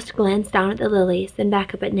 The ghost glanced down at the lilies, then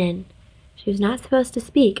back up at Nin. She was not supposed to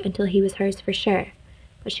speak until he was hers for sure,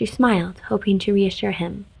 but she smiled, hoping to reassure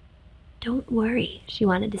him. "Don't worry," she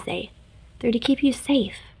wanted to say. "They're to keep you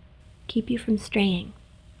safe, keep you from straying."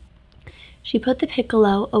 She put the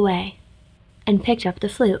piccolo away and picked up the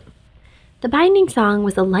flute. The binding song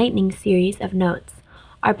was a lightning series of notes,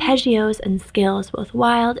 arpeggios and scales both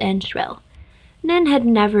wild and shrill. Nin had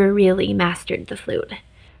never really mastered the flute.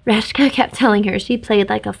 Reshka kept telling her she played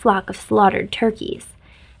like a flock of slaughtered turkeys,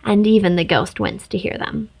 and even the ghost winced to hear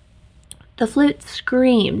them. The flute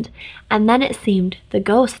screamed, and then it seemed the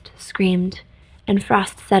ghost screamed, and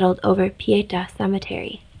frost settled over Pieta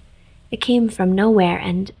Cemetery. It came from nowhere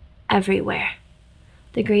and everywhere.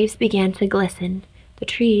 The graves began to glisten. The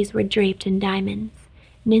trees were draped in diamonds.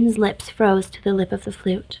 Nin's lips froze to the lip of the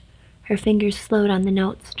flute. Her fingers slowed on the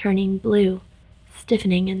notes, turning blue,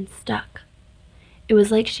 stiffening and stuck. It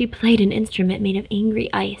was like she played an instrument made of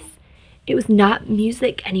angry ice. It was not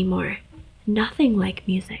music anymore. Nothing like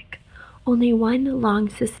music. Only one long,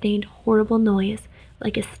 sustained, horrible noise,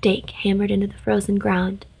 like a stake hammered into the frozen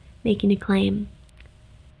ground, making a claim.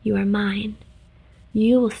 "You are mine.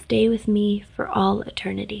 You will stay with me for all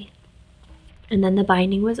eternity." And then the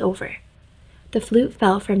binding was over. The flute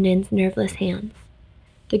fell from Nin's nerveless hands.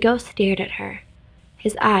 The ghost stared at her.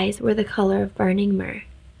 His eyes were the color of burning myrrh.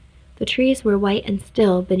 The trees were white and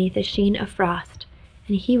still beneath a sheen of frost,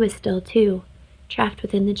 and he was still too, trapped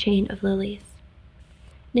within the chain of lilies.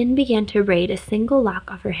 Nin began to braid a single lock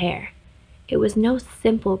of her hair. It was no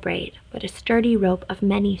simple braid, but a sturdy rope of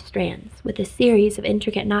many strands, with a series of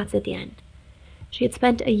intricate knots at the end. She had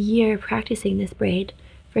spent a year practicing this braid,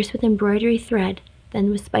 first with embroidery thread, then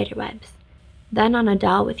with spider webs, then on a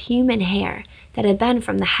doll with human hair that had been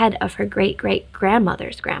from the head of her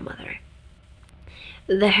great-great-grandmother's grandmother.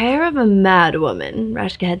 "The hair of a mad woman,"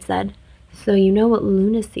 Reshka had said, "so you know what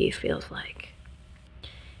lunacy feels like."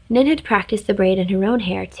 Nin had practiced the braid in her own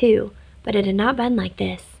hair, too, but it had not been like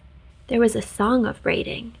this. There was a song of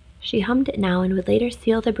braiding. She hummed it now and would later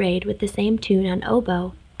seal the braid with the same tune on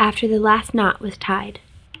oboe after the last knot was tied.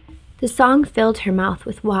 The song filled her mouth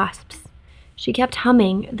with wasps. She kept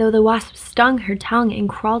humming, though the wasps stung her tongue and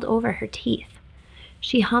crawled over her teeth.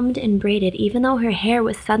 She hummed and braided even though her hair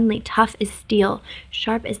was suddenly tough as steel,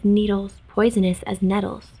 sharp as needles, poisonous as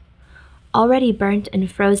nettles. Already burnt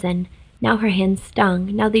and frozen, now her hands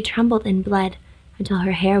stung, now they trembled and bled, until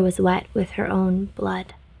her hair was wet with her own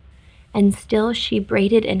blood. And still she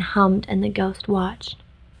braided and hummed, and the ghost watched.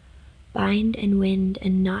 Bind and wind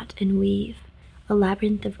and knot and weave, a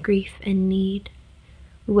labyrinth of grief and need.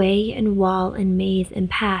 Way and wall and maze and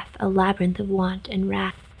path, a labyrinth of want and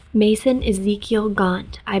wrath. Mason Ezekiel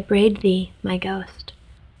Gaunt, I braid thee, my ghost.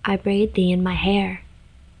 I braid thee in my hair.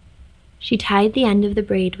 She tied the end of the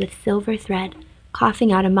braid with silver thread,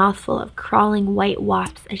 coughing out a mouthful of crawling white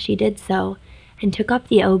wasps as she did so, and took up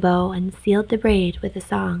the oboe and sealed the braid with a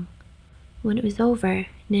song. When it was over,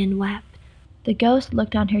 Nin wept. The ghost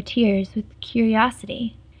looked on her tears with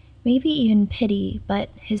curiosity, maybe even pity, but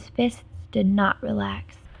his fists did not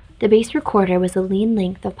relax. The bass recorder was a lean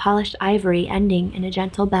length of polished ivory ending in a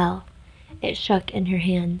gentle bell. It shook in her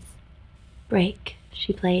hands. "Break,"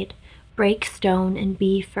 she played. "Break stone and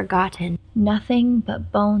be forgotten. Nothing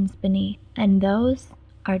but bones beneath, and those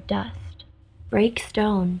are dust. Break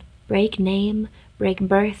stone, break name, break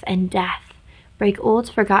birth and death. Break old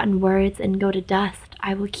forgotten words and go to dust.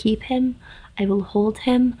 I will keep him, I will hold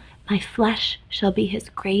him. My flesh shall be his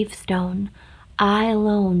gravestone. I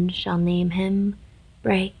alone shall name him.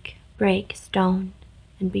 Break, break stone,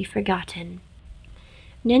 and be forgotten."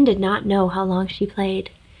 Nin did not know how long she played.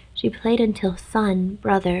 She played until son,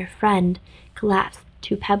 brother, friend collapsed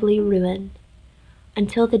to pebbly ruin.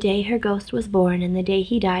 Until the day her ghost was born and the day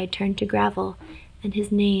he died turned to gravel, and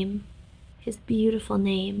his name, his beautiful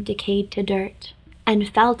name, decayed to dirt, and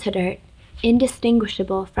fell to dirt,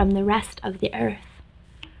 indistinguishable from the rest of the earth.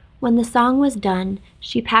 When the song was done,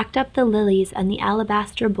 she packed up the lilies and the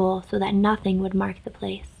alabaster bowl so that nothing would mark the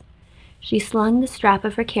place. She slung the strap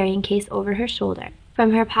of her carrying case over her shoulder,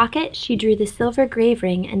 From her pocket, she drew the silver grave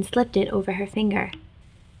ring and slipped it over her finger.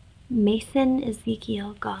 Mason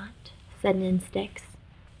Ezekiel Gaunt, said Nin Sticks.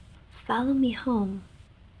 Follow me home.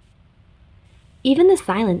 Even the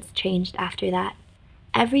silence changed after that.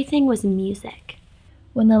 Everything was music.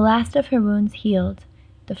 When the last of her wounds healed,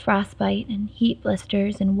 the frostbite and heat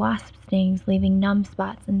blisters and wasp stings leaving numb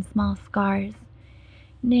spots and small scars,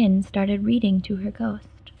 Nin started reading to her ghost.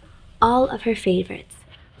 All of her favorites,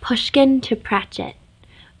 Pushkin to Pratchett,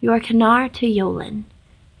 Yorkenar to Yolen,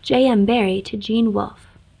 J.M. Barrie to Jean Wolfe.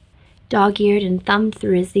 Dog-eared and thumbed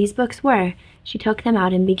through as these books were, she took them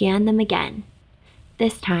out and began them again.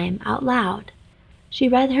 This time out loud. She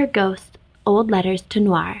read her ghost old letters to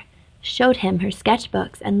Noir, showed him her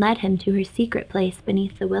sketchbooks, and led him to her secret place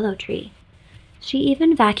beneath the willow tree. She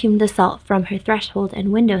even vacuumed the salt from her threshold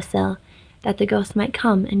and windowsill, that the ghost might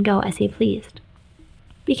come and go as he pleased.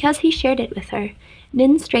 Because he shared it with her,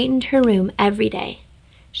 Nin straightened her room every day.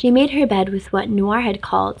 She made her bed with what Noir had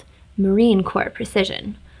called Marine Corps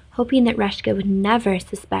precision, hoping that Reshka would never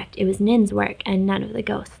suspect it was Nin's work and none of the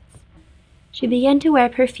ghost's. She began to wear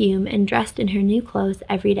perfume and dressed in her new clothes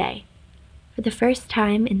every day. For the first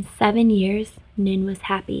time in 7 years, Nin was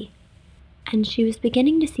happy, and she was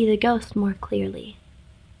beginning to see the ghost more clearly.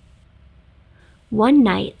 One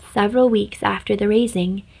night, several weeks after the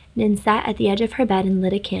raising, Nin sat at the edge of her bed and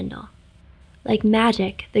lit a candle. Like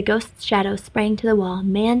magic, the ghost's shadow sprang to the wall,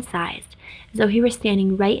 man-sized, as though he were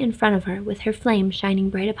standing right in front of her with her flame shining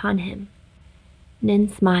bright upon him. Nin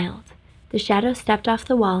smiled. The shadow stepped off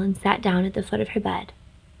the wall and sat down at the foot of her bed.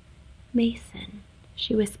 Mason,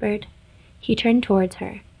 she whispered. He turned towards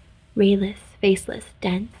her, rayless, faceless,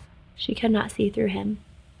 dense. She could not see through him.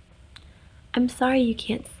 I'm sorry you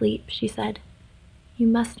can't sleep, she said. You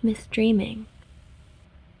must miss dreaming.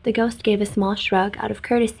 The ghost gave a small shrug out of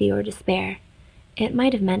courtesy or despair. It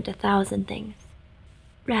might have meant 1,000 things.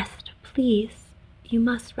 Rest, please. You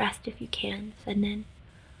must rest if you can, said Nin.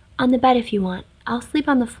 On the bed if you want. I'll sleep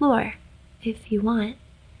on the floor, if you want.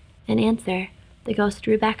 In answer, the ghost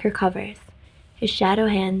drew back her covers, his shadow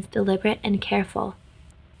hands deliberate and careful,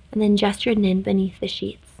 and then gestured Nin beneath the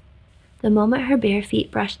sheets. The moment her bare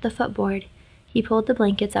feet brushed the footboard, he pulled the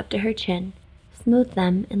blankets up to her chin, smoothed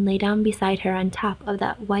them, and lay down beside her on top of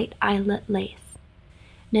that white eyelet lace.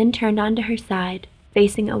 Nin turned onto her side,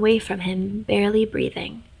 facing away from him, barely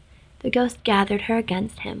breathing. The ghost gathered her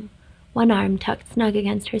against him, one arm tucked snug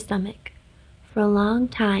against her stomach. For a long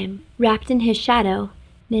time, wrapped in his shadow,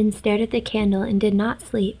 Nin stared at the candle and did not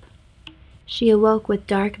sleep. She awoke with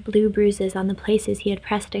dark blue bruises on the places he had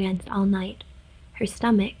pressed against all night, her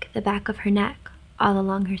stomach, the back of her neck, all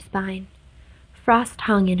along her spine. Frost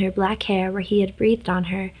hung in her black hair where he had breathed on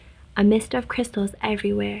her, a mist of crystals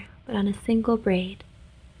everywhere, but on a single braid.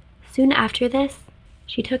 Soon after this,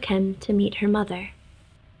 she took him to meet her mother.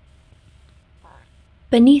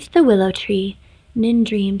 Beneath the willow tree, Nin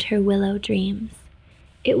dreamed her willow dreams.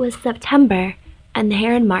 It was September, and the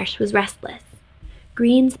Heron Marsh was restless.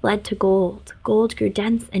 Greens bled to gold, gold grew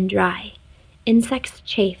dense and dry. Insects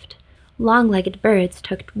chafed, long-legged birds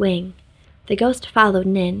took wing. The ghost followed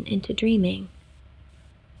Nin into dreaming.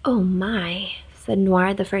 Oh my, said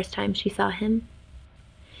Noir the first time she saw him.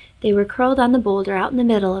 They were curled on the boulder out in the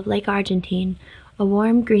middle of Lake Argentine. A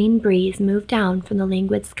warm green breeze moved down from the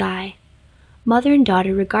languid sky. Mother and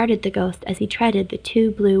daughter regarded the ghost as he treaded the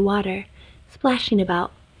too blue water, splashing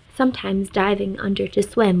about, sometimes diving under to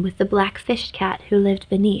swim with the black fish cat who lived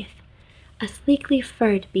beneath, a sleekly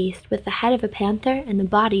furred beast with the head of a panther and the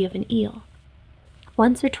body of an eel.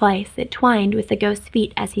 Once or twice it twined with the ghost's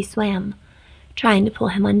feet as he swam, trying to pull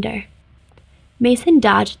him under. Mason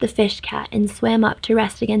dodged the fish cat and swam up to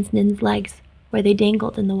rest against Nin's legs, where they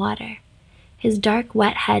dangled in the water. His dark,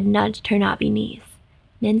 wet head nudged her knobby knees.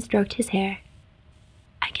 Nin stroked his hair.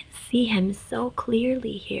 I can see him so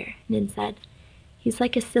clearly here, Nin said. He's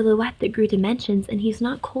like a silhouette that grew dimensions, and he's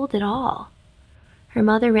not cold at all. Her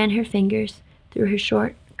mother ran her fingers through her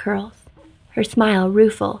short curls, her smile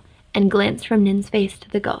rueful, and glanced from Nin's face to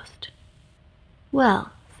the ghost.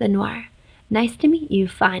 Well, said Noir, nice to meet you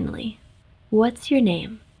finally. What's your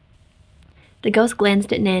name? The ghost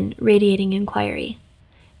glanced at Nin, radiating inquiry.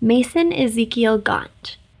 Mason Ezekiel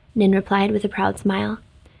Gaunt, Nin replied with a proud smile.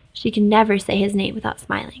 She could never say his name without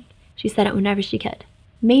smiling. She said it whenever she could.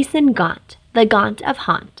 Mason Gaunt, the Gaunt of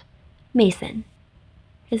Haunt. Mason.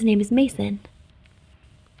 His name is Mason.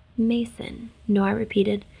 Mason, Noir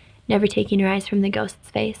repeated, never taking her eyes from the ghost's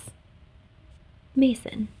face.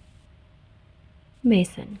 Mason.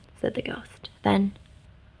 Mason, said the ghost. Then,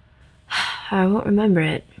 I won't remember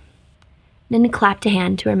it. Nin clapped a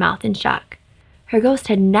hand to her mouth in shock. Her ghost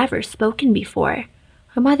had never spoken before.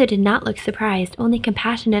 Her mother did not look surprised, only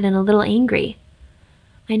compassionate and a little angry.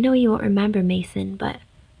 "I know you won't remember, Mason, but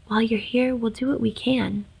while you're here, we'll do what we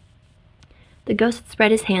can." The ghost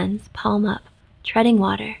spread his hands, palm up, treading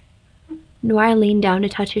water. Noir leaned down to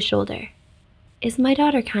touch his shoulder. "Is my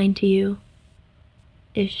daughter kind to you?"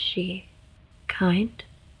 "Is she kind?"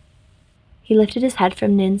 He lifted his head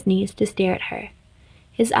from Nin's knees to stare at her.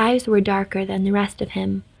 His eyes were darker than the rest of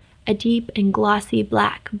him, a deep and glossy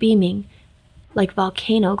black beaming like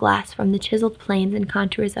volcano glass from the chiseled planes and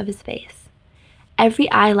contours of his face. Every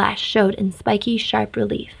eyelash showed in spiky, sharp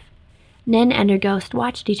relief. Nin and her ghost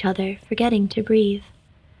watched each other, forgetting to breathe.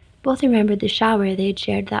 Both remembered the shower they had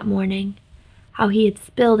shared that morning, how he had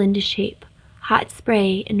spilled into shape, hot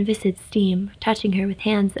spray and viscid steam, touching her with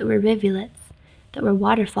hands that were rivulets, that were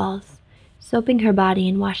waterfalls, soaping her body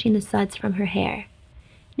and washing the suds from her hair.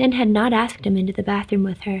 Nin had not asked him into the bathroom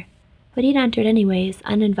with her, but he'd entered anyways,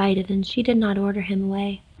 uninvited, and she did not order him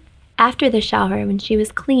away. After the shower, when she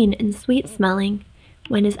was clean and sweet-smelling,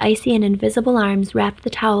 when his icy and invisible arms wrapped the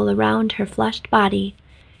towel around her flushed body,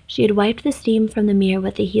 she had wiped the steam from the mirror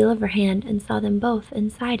with the heel of her hand and saw them both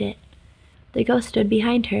inside it. The ghost stood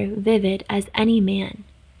behind her, vivid as any man.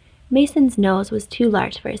 Mason's nose was too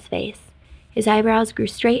large for his face. His eyebrows grew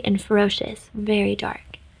straight and ferocious, very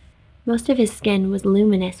dark. Most of his skin was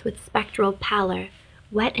luminous with spectral pallor,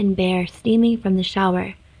 wet and bare, steaming from the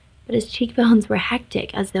shower, but his cheekbones were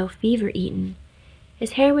hectic as though fever-eaten.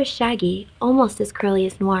 His hair was shaggy, almost as curly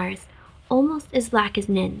as Noir's, almost as black as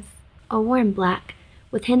Nin's, a warm black,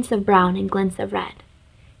 with hints of brown and glints of red.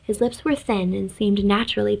 His lips were thin and seemed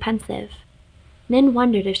naturally pensive. Nin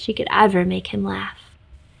wondered if she could ever make him laugh.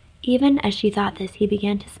 Even as she thought this, he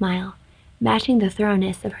began to smile, matching the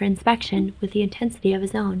thoroughness of her inspection with the intensity of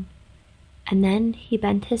his own. And then he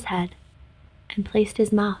bent his head and placed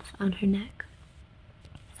his mouth on her neck.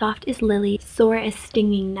 Soft as lily, sore as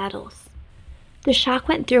stinging nettles. The shock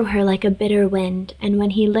went through her like a bitter wind, and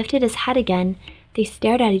when he lifted his head again, they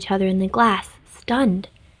stared at each other in the glass, stunned.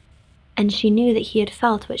 And she knew that he had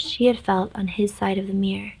felt what she had felt on his side of the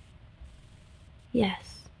mirror.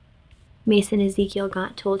 "Yes," Mason Ezekiel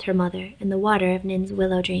Gaunt told her mother in the water of Nin's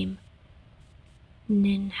willow dream.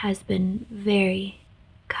 "Nin has been very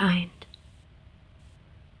kind."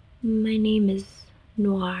 "My name is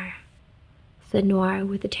Noir," said Noir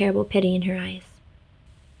with a terrible pity in her eyes.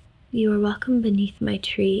 "You are welcome beneath my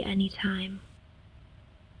tree any time."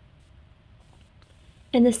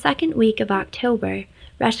 In the second week of October,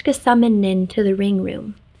 Reshka summoned Nin to the ring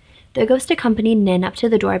room. The ghost accompanied Nin up to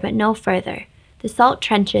the door, but no further. The salt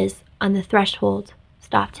trenches on the threshold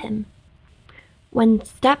stopped him. When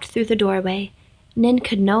stepped through the doorway, Nin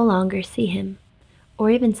could no longer see him, or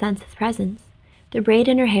even sense his presence. The braid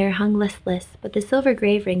in her hair hung listless, but the silver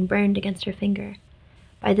grave ring burned against her finger.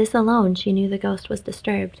 By this alone she knew the ghost was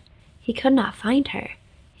disturbed. He could not find her.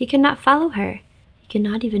 He could not follow her. He could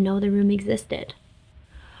not even know the room existed.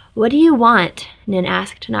 "What do you want?" Nin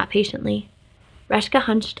asked, not patiently. Reshka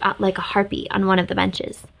hunched out like a harpy on one of the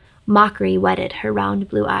benches. Mockery wetted her round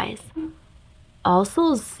blue eyes. "All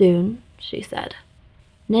Souls soon," she said.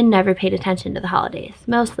 Nin never paid attention to the holidays.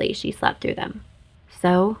 Mostly she slept through them.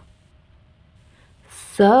 So,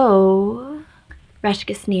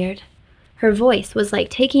 Reshka sneered. Her voice was like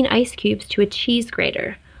taking ice cubes to a cheese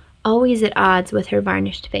grater, always at odds with her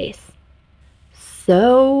varnished face.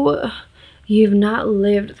 "So, you've not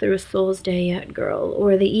lived through Soul's Day yet, girl,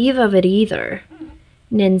 or the eve of it either."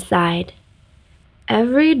 Nin sighed.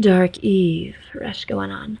 "Every dark eve," Reshka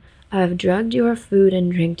went on, "I've drugged your food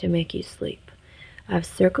and drink to make you sleep. I've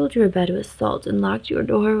circled your bed with salt and locked your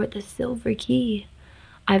door with a silver key.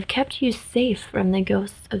 I've kept you safe from the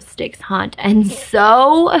ghosts of Styx haunt. And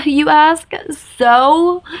so, you ask,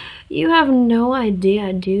 so? You have no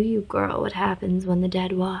idea, do you, girl, what happens when the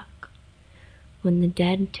dead walk? When the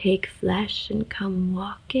dead take flesh and come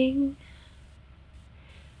walking?"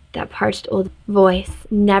 That parched old voice,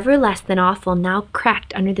 never less than awful, now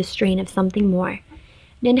cracked under the strain of something more.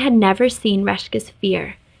 Nin had never seen Reshka's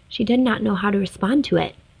fear. She did not know how to respond to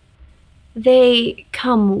it. "They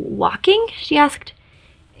come walking?" she asked.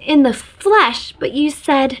 "In the flesh, but you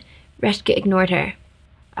said—" Reshka ignored her.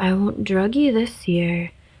 "I won't drug you this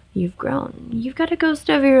year. You've grown. You've got a ghost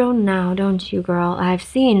of your own now, don't you, girl? I've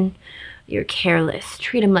seen. You're careless.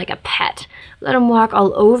 Treat him like a pet. Let him walk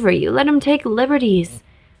all over you. Let him take liberties.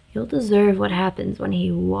 You'll deserve what happens when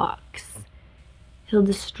he walks. He'll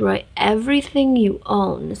destroy everything you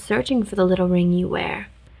own, searching for the little ring you wear.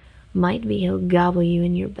 Might be he'll gobble you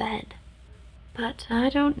in your bed. But I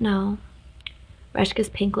don't know." Reshka's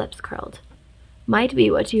pink lips curled. "Might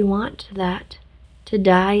be what you want, that. To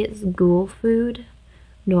die is ghoul food.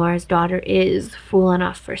 Noir's daughter is fool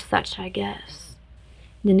enough for such, I guess.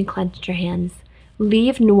 Nin clenched her hands.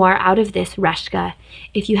 Leave Noir out of this, Reshka.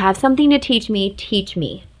 If you have something to teach me, teach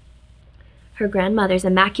me. Her grandmother's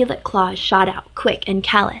immaculate claws shot out, quick and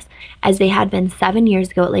callous, as they had been 7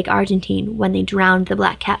 years ago at Lake Argentine when they drowned the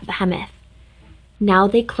black cat behemoth. Now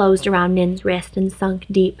they closed around Nin's wrist and sunk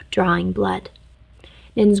deep, drawing blood.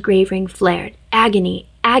 Nin's grave ring flared. Agony,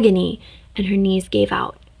 agony, and her knees gave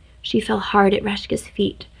out. She fell hard at Reshka's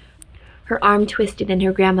feet. Her arm twisted in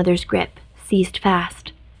her grandmother's grip, seized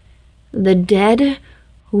fast. The dead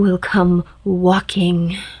will come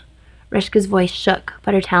walking. Reshka's voice shook,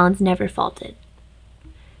 but her talons never faltered.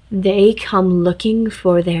 They come looking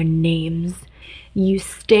for their names. You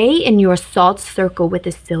stay in your salt circle with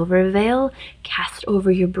the silver veil cast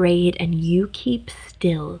over your braid, and you keep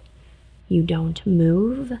still. You don't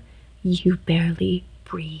move. You barely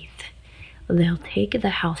breathe. They'll take the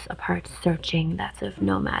house apart searching, that's of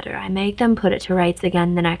no matter. I make them put it to rights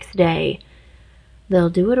again the next day. They'll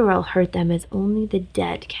do it or I'll hurt them as only the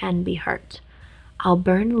dead can be hurt. I'll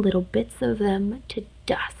burn little bits of them to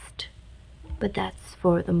dust. But that's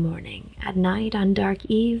for the morning. At night, on dark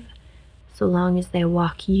eve, so long as they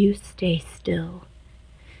walk, you stay still.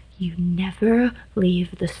 You never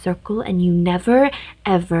leave the circle, and you never,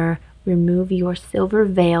 ever remove your silver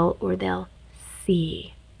veil, or they'll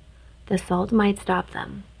see. The salt might stop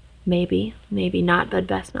them. Maybe, maybe not, but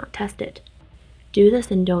best not test it. Do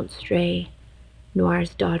this and don't stray,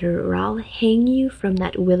 Noir's daughter, or I'll hang you from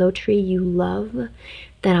that willow tree you love.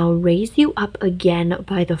 Then I'll raise you up again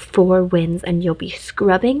by the 4 winds, and you'll be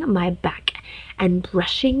scrubbing my back and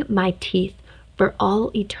brushing my teeth for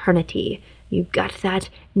all eternity. You got that,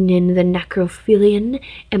 Nin the necrophilian?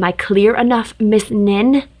 Am I clear enough, Miss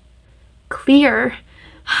Nin? Clear?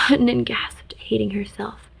 Nin gasped, hating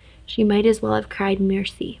herself. She might as well have cried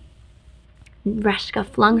mercy. Reshka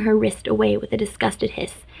flung her wrist away with a disgusted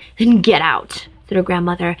hiss. Then get out, said her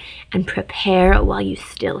grandmother, and prepare while you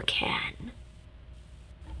still can.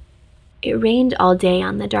 It rained all day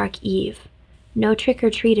on the dark eve. No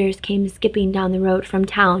trick-or-treaters came skipping down the road from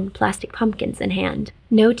town, plastic pumpkins in hand.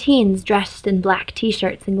 No teens dressed in black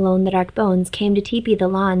t-shirts and glow-in-the-dark bones came to teepee the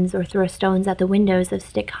lawns or throw stones at the windows of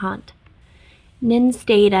Stick Haunt. Nin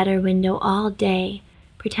stayed at her window all day,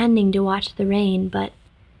 pretending to watch the rain, but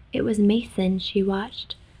it was Mason she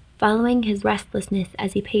watched, following his restlessness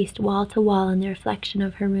as he paced wall to wall in the reflection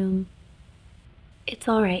of her room. It's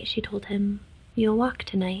all right, she told him. You'll walk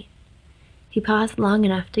tonight. He paused long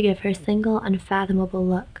enough to give her a single unfathomable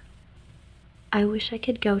look. I wish I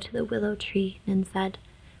could go to the willow tree, Nin said,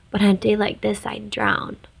 but on a day like this I'd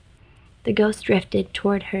drown. The ghost drifted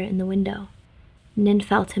toward her in the window. Nin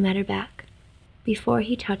felt him at her back. Before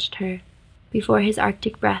he touched her, before his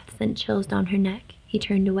arctic breath sent chills down her neck, he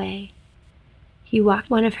turned away. He walked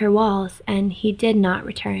one of her walls, and he did not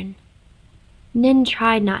return. Nin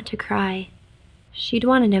tried not to cry. She'd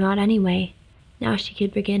wanted him out anyway. Now she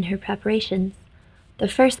could begin her preparations. The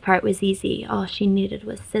first part was easy. All she needed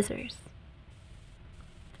was scissors.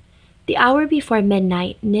 The hour before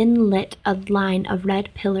midnight, Nin lit a line of red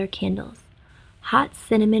pillar candles. Hot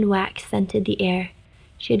cinnamon wax scented the air.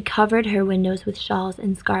 She had covered her windows with shawls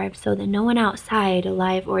and scarves so that no one outside,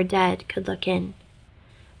 alive or dead, could look in.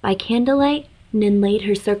 By candlelight, Nin laid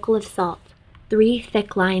her circle of salt, 3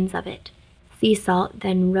 thick lines of it. Sea salt,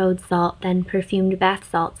 then road salt, then perfumed bath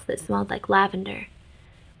salts that smelled like lavender.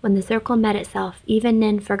 When the circle met itself, even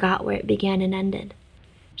Nin forgot where it began and ended.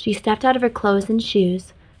 She stepped out of her clothes and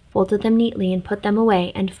shoes, folded them neatly and put them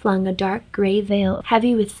away, and flung a dark gray veil,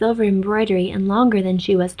 heavy with silver embroidery and longer than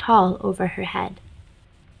she was tall, over her head.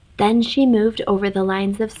 Then she moved over the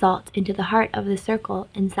lines of salt into the heart of the circle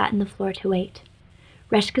and sat on the floor to wait.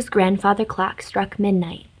 Reshka's grandfather clock struck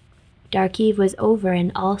midnight. Dark eve was over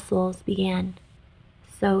and All Souls began.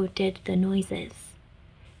 So did the noises.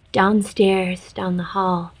 Downstairs, down the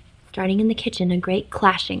hall, starting in the kitchen, a great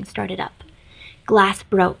clashing started up. Glass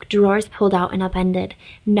broke, drawers pulled out and upended,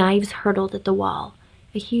 knives hurtled at the wall.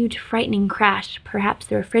 A huge, frightening crash, perhaps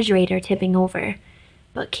the refrigerator tipping over.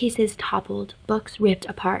 Bookcases toppled, books ripped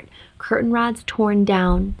apart, curtain rods torn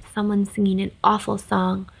down, someone singing an awful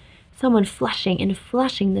song, someone flushing and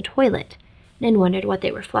flushing the toilet. Nin wondered what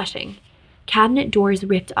they were flushing. Cabinet doors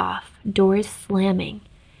ripped off, doors slamming.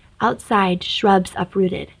 Outside, shrubs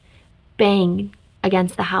uprooted. Bang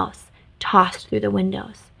against the house, tossed through the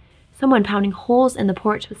windows. Someone pounding holes in the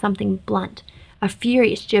porch with something blunt, a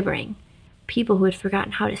furious gibbering. People who had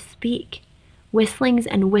forgotten how to speak. Whistlings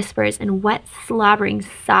and whispers and wet, slobbering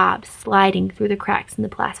sobs sliding through the cracks in the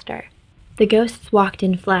plaster. The ghosts walked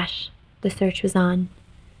in flesh. The search was on.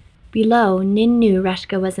 Below, Nin knew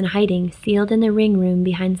Reshka was in hiding, sealed in the ring room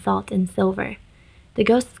behind salt and silver. The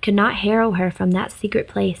ghosts could not harrow her from that secret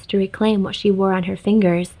place to reclaim what she wore on her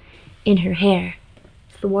fingers, in her hair.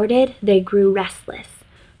 Thwarted, they grew restless.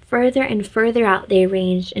 Further and further out they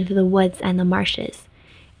ranged into the woods and the marshes,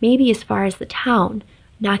 maybe as far as the town,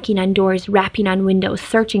 knocking on doors, rapping on windows,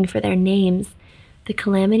 searching for their names. The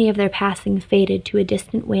calamity of their passing faded to a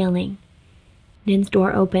distant wailing. Nin's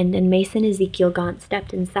door opened, and Mason Ezekiel Gaunt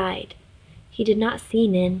stepped inside. He did not see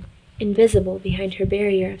Nin, invisible behind her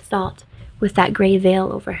barrier of salt, with that gray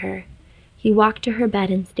veil over her. He walked to her bed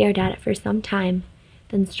and stared at it for some time,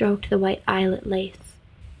 then stroked the white eyelet lace.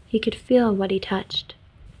 He could feel what he touched.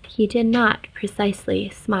 He did not, precisely,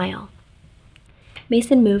 smile.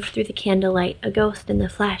 Mason moved through the candlelight, a ghost in the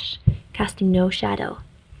flesh, casting no shadow.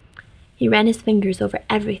 He ran his fingers over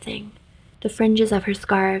everything. The fringes of her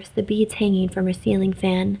scarves, the beads hanging from her ceiling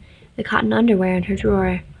fan, the cotton underwear in her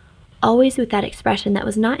drawer, always with that expression that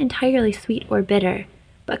was not entirely sweet or bitter,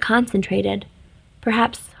 but concentrated,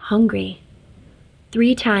 perhaps hungry.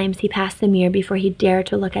 3 times he passed the mirror before he dared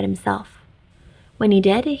to look at himself. When he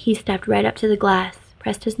did, he stepped right up to the glass,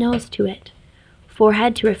 pressed his nose to it.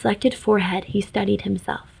 Forehead to reflected forehead, he studied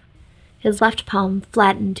himself. His left palm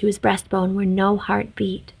flattened to his breastbone where no heart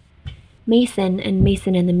beat. Mason and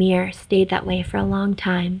Mason in the mirror stayed that way for a long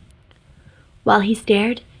time. While he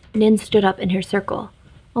stared, Nin stood up in her circle.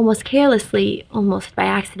 Almost carelessly, almost by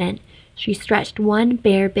accident, she stretched one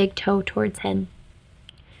bare big toe towards him.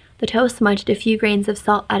 The toe smudged a few grains of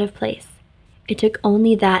salt out of place. It took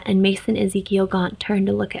only that, and Mason Ezekiel Gaunt turned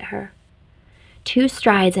to look at her. 2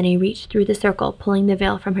 strides, and he reached through the circle, pulling the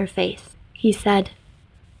veil from her face. He said,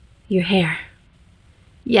 "Your hair."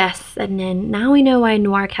 "Yes," said Nin. "Now I know why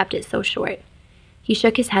Noir kept it so short." He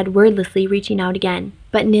shook his head wordlessly, reaching out again.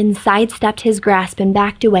 But Nin sidestepped his grasp and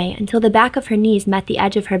backed away until the back of her knees met the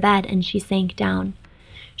edge of her bed and she sank down.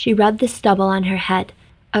 She rubbed the stubble on her head,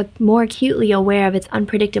 more acutely aware of its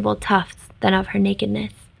unpredictable tufts than of her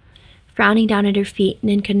nakedness. Frowning down at her feet,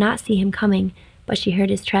 Nin could not see him coming, but she heard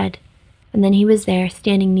his tread. And then he was there,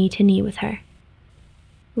 standing knee to knee with her.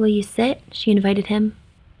 "Will you sit?" she invited him.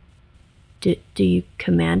 Do you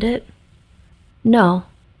command it?" "No,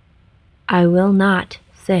 I will not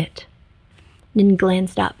sit." Nin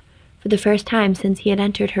glanced up. For the first time since he had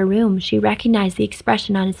entered her room, she recognized the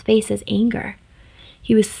expression on his face as anger.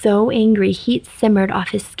 He was so angry, heat simmered off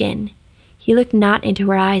his skin. He looked not into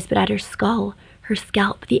her eyes, but at her skull, her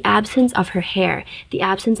scalp, the absence of her hair, the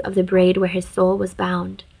absence of the braid where his soul was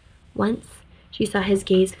bound. Once, she saw his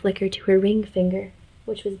gaze flicker to her ring finger,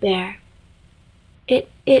 which was bare. It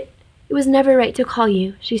was never right to call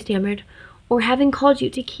you," she stammered, "or having called you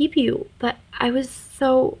to keep you, but I was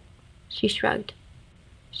so—" She shrugged.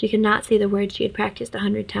 She could not say the words she had practiced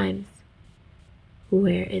 100 times.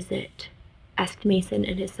 "Where is it?" asked Mason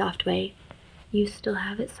in his soft way. "You still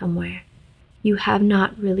have it somewhere. You have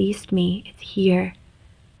not released me. It's here,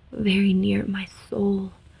 very near my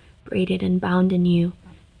soul, braided and bound in you.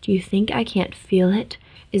 Do you think I can't feel it?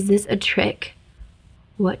 Is this a trick?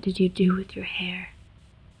 What did you do with your hair?"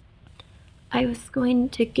 "I was going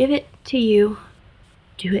to give it to you."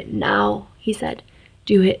 "Do it now," he said.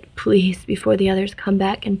 "Do it, please, before the others come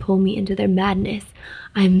back and pull me into their madness.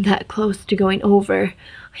 I'm that close to going over.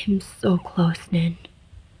 I'm so close, Nin."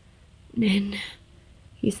 "Nin,"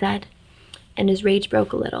 he said, and his rage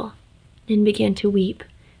broke a little. Nin began to weep.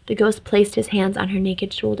 The ghost placed his hands on her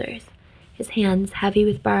naked shoulders. His hands, heavy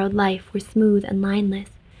with borrowed life, were smooth and lineless,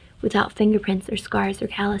 without fingerprints or scars or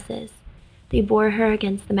calluses. They bore her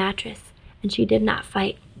against the mattress, and she did not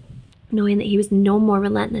fight, knowing that he was no more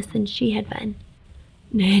relentless than she had been.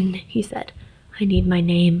 "Nin," he said, "I need my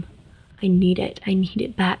name. I need it. I need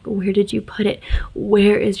it back. Where did you put it?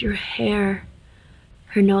 Where is your hair?"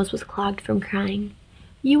 Her nose was clogged from crying.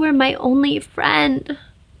 "You were my only friend."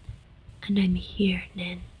 "And I'm here,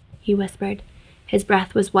 Nin," he whispered. His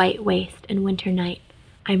breath was white waste and winter night.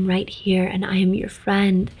 "I'm right here, and I am your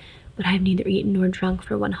friend. But I have neither eaten nor drunk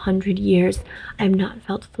for 100 years. I have not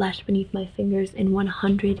felt flesh beneath my fingers in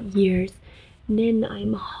 100 years. Nin,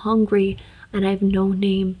 I'm hungry, and I have no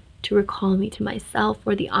name to recall me to myself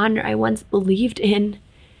or the honor I once believed in."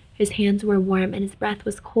 His hands were warm, and his breath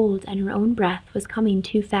was cold, and her own breath was coming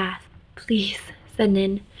too fast. "Please," said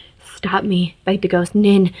Nin. "Stop me," begged the ghost.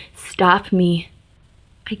 "Nin, stop me."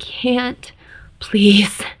 "I can't.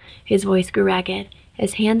 Please." His voice grew ragged.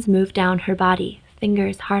 His hands moved down her body,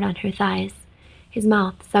 fingers hard on her thighs. His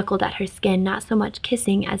mouth suckled at her skin, not so much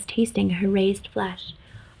kissing as tasting her raised flesh.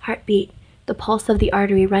 Heartbeat, the pulse of the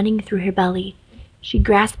artery running through her belly. She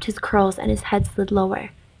grasped his curls, and his head slid lower.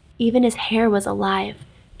 Even his hair was alive,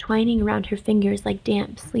 twining around her fingers like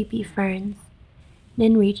damp, sleepy ferns.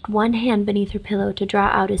 Nin reached one hand beneath her pillow to draw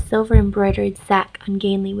out a silver-embroidered sack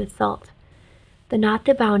ungainly with salt. The knot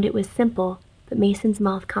that bound it was simple, but Mason's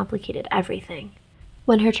mouth complicated everything.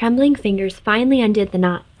 When her trembling fingers finally undid the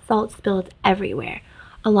knot, salt spilled everywhere,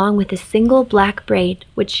 along with a single black braid,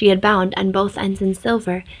 which she had bound on both ends in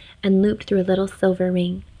silver and looped through a little silver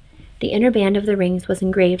ring. The inner band of the rings was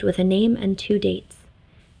engraved with a name and 2 dates.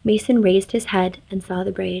 Mason raised his head and saw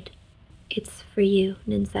the braid. "It's for you,"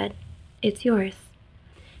 Nin said. "It's yours."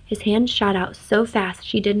 His hand shot out so fast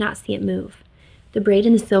she did not see it move. The braid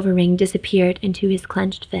in the silver ring disappeared into his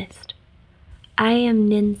clenched fist. "I am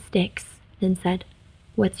Nin Styx," Nin said.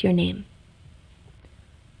 "What's your name?"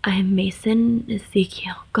 "I am Mason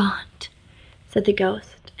Ezekiel Gaunt," said the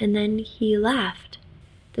ghost, and then he laughed.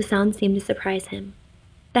 The sound seemed to surprise him.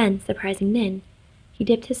 Then, surprising Nin, he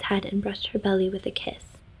dipped his head and brushed her belly with a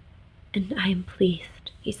kiss. "And I am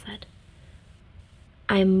pleased," he said.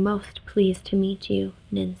 "I am most pleased to meet you,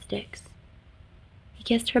 Nin Styx." He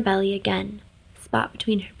kissed her belly again, the spot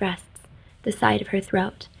between her breasts, the side of her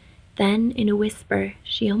throat. Then, in a whisper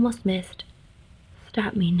she almost missed,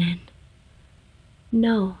 "Stop me, Nin."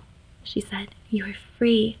 "No," she said. "You are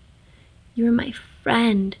free. You are my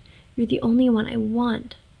friend. You're the only one I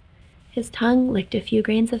want." His tongue licked a few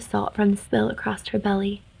grains of salt from the spill across her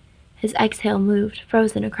belly. His exhale moved,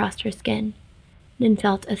 frozen across her skin. Nin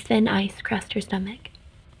felt a thin ice crust her stomach.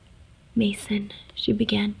 "Mason," she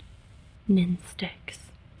began. "Nin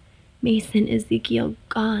Styx." "Mason Ezekiel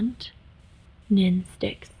Gaunt." "Nin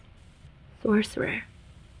Styx." "Sorcerer."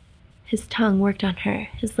 His tongue worked on her,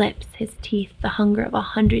 his lips, his teeth, the hunger of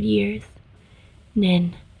 100 years.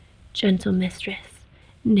 "Nin, gentle mistress,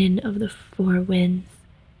 Nin of the 4 winds.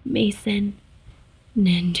 Mason.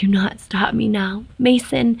 Nin, do not stop me now.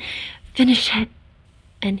 Mason, finish it."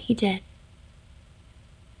 And he did.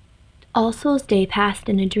 All Souls' Day passed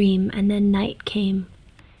in a dream, and then night came.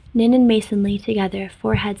 Nin and Mason lay together,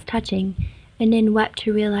 foreheads touching, and Nin wept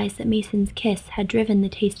to realize that Mason's kiss had driven the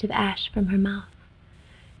taste of ash from her mouth.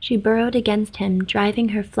 She burrowed against him, driving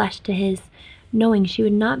her flesh to his, knowing she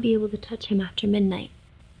would not be able to touch him after midnight.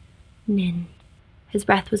 Nin. His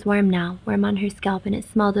breath was warm now, warm on her scalp, and it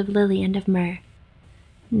smelled of lily and of myrrh.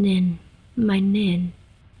 "Nin, my Nin,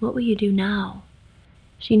 what will you do now?"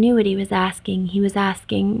 She knew what he was asking. He was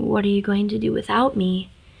asking, "What are you going to do without me?"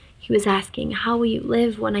 He was asking, "How will you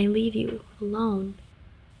live when I leave you alone?"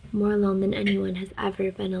 More alone than anyone has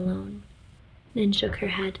ever been alone. Nin shook her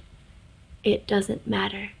head. "It doesn't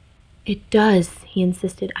matter." "It does," he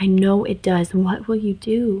insisted. "I know it does. What will you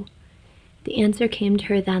do?" The answer came to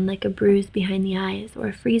her then like a bruise behind the eyes, or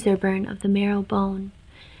a freezer burn of the marrow bone,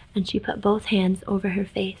 and she put both hands over her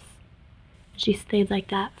face. She stayed like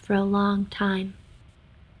that for a long time.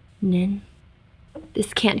 "Nin,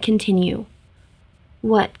 this can't continue."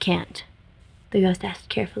 "What can't?" the ghost asked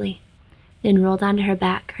carefully. Nin rolled onto her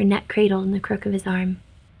back, her neck cradled in the crook of his arm.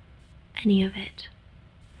 "Any of it."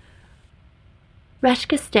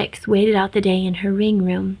 Reshka Styx waited out the day in her ring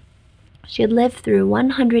room. She had lived through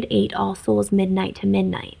 108 All Souls midnight to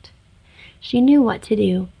midnight. She knew what to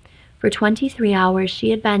do. For 23 hours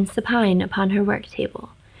she had been supine upon her work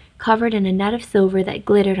table, covered in a net of silver that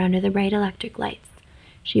glittered under the bright electric lights.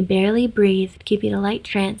 She barely breathed, keeping a light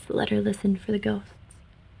trance that let her listen for the ghosts.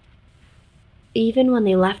 Even when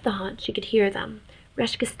they left the haunt, she could hear them.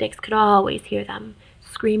 Reshka Styx could always hear them,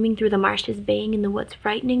 screaming through the marshes, baying in the woods,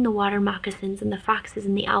 frightening the water moccasins and the foxes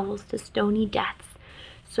and the owls to stony deaths,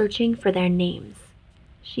 searching for their names.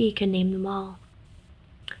 She could name them all.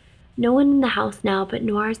 No one in the house now but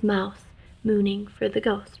Noir's mouse, mooning for the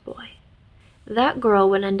ghost boy. That girl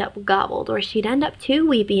would end up gobbled, or she'd end up too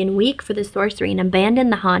weepy and weak for the sorcery and abandon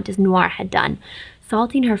the haunt as Noir had done,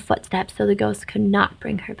 salting her footsteps so the ghost could not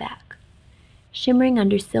bring her back. Shimmering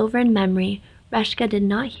under silver and memory, Reshka did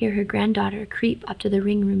not hear her granddaughter creep up to the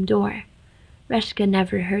ring room door. Reshka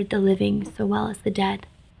never heard the living so well as the dead.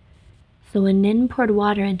 So when Nin poured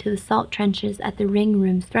water into the salt trenches at the ring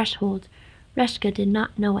room's threshold, Reshka did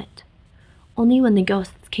not know it. Only when the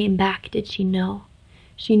ghosts came back did she know.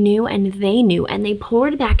 She knew, and they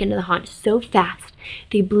poured back into the haunt so fast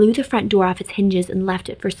they blew the front door off its hinges and left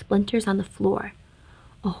it for splinters on the floor.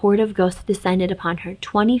 A horde of ghosts descended upon her,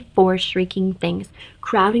 24 shrieking things,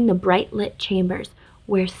 crowding the bright-lit chambers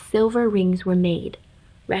where silver rings were made.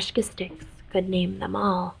 Reshka Styx could name them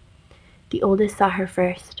all. The oldest saw her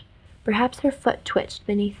first. Perhaps her foot twitched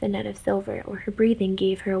beneath the net of silver, or her breathing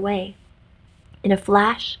gave her away. In a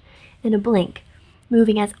flash, in a blink,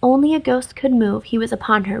 moving as only a ghost could move, he was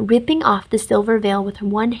upon her, ripping off the silver veil with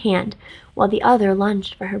one hand, while the other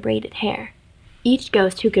lunged for her braided hair. Each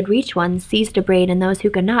ghost who could reach one seized a braid, and those who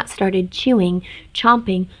could not started chewing,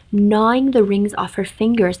 chomping, gnawing the rings off her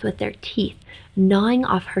fingers with their teeth, gnawing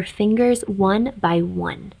off her fingers one by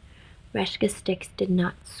one. Reshka's sticks did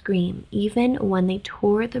not scream, even when they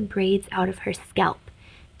tore the braids out of her scalp,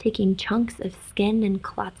 taking chunks of skin and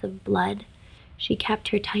clots of blood. She kept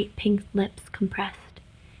her tight pink lips compressed,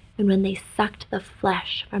 and when they sucked the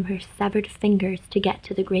flesh from her severed fingers to get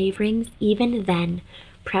to the grave rings, even then,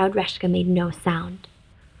 proud Reshka made no sound.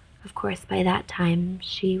 Of course, by that time,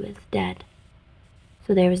 she was dead.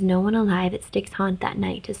 So there was no one alive at Styx's haunt that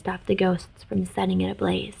night to stop the ghosts from setting it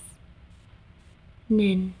ablaze.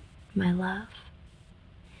 Nin, my love.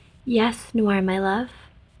 Yes, Noir, my love.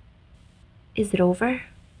 Is it over?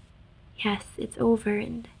 Yes, it's over,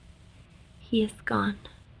 and he is gone.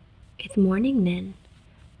 It's morning, Nin.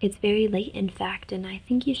 It's very late, in fact, and I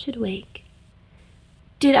think you should wake.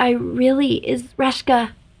 Did I really? Is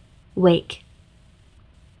Reshka? Wake.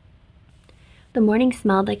 The morning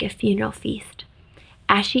smelled like a funeral feast.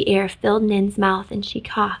 Ashy air filled Nin's mouth, and she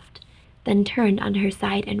coughed, then turned on her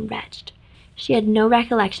side and retched. She had no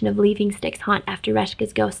recollection of leaving Styx's haunt after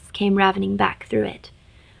Reshka's ghosts came ravening back through it.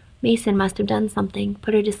 Mason must have done something,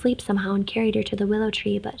 put her to sleep somehow, and carried her to the willow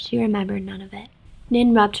tree, but she remembered none of it.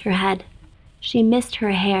 Nin rubbed her head. She missed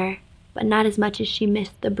her hair, but not as much as she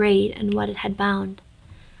missed the braid and what it had bound.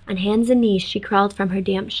 On hands and knees she crawled from her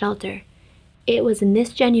damp shelter. It was in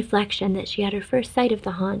this genuflection that she had her first sight of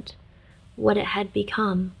the haunt, what it had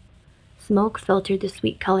become. Smoke filtered the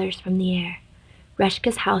sweet colors from the air.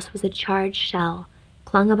 Reshka's house was a charred shell,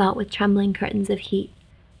 clung about with trembling curtains of heat.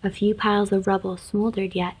 A few piles of rubble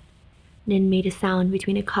smoldered yet. Nin made a sound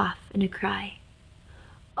between a cough and a cry.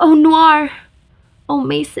 Oh, Noir! Oh,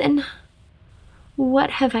 Mason!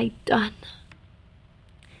 What have I done?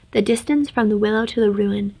 The distance from the willow to the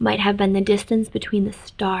ruin might have been the distance between the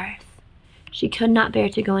stars. She could not bear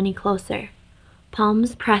to go any closer.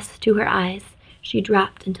 Palms pressed to her eyes, she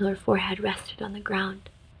dropped until her forehead rested on the ground.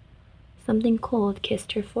 Something cold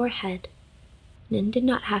kissed her forehead. Nin did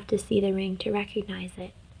not have to see the ring to recognize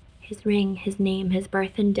it. His ring, his name, his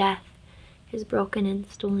birth and death, his broken and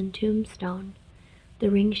stolen tombstone.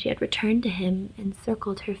 The ring she had returned to him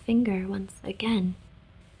encircled her finger once again.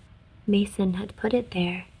 Mason had put it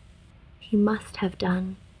there. He must have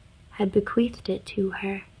done, had bequeathed it to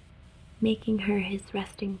her, making her his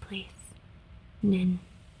resting place. Nin,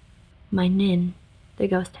 my Nin, the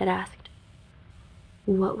ghost had asked,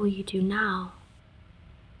 what will you do now?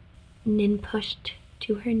 Nin pushed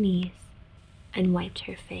to her knees and wiped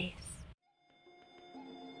her face.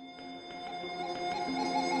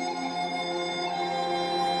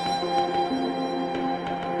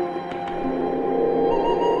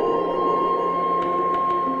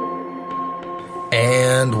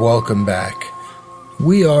 And welcome back.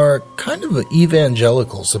 We are kind of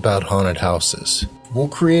evangelicals about haunted houses. We'll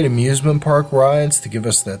create amusement park rides to give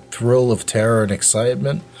us that thrill of terror and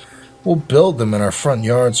excitement. We'll build them in our front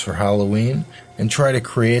yards for Halloween and try to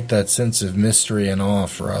create that sense of mystery and awe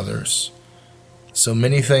for others. So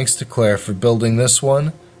many thanks to Claire for building this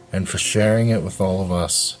one and for sharing it with all of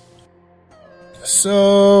us.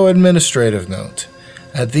 So, administrative note.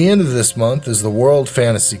 At the end of this month is the World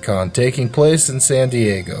Fantasy Con taking place in San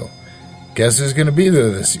Diego. Guess who's going to be there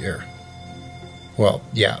this year? Well,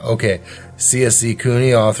 yeah, okay. CSE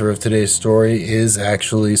Cooney, author of today's story, is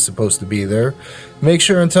actually supposed to be there. Make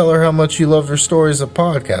sure and tell her how much you love her stories at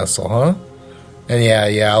PodCastle, huh? And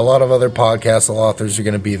yeah, a lot of other PodCastle authors are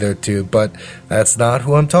going to be there too, but that's not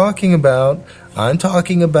who I'm talking about. I'm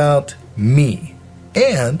talking about me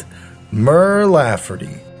and Mur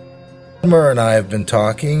Lafferty. Mur and I have been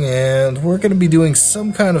talking, and we're going to be doing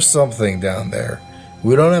some kind of something down there.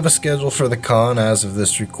 We don't have a schedule for the con as of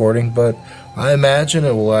this recording, but I imagine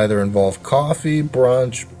it will either involve coffee,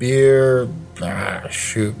 brunch, beer,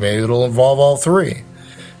 maybe it'll involve all three.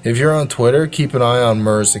 If you're on Twitter, keep an eye on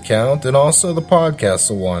Mur's account, and also the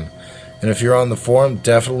PodCastle one. And if you're on the forum,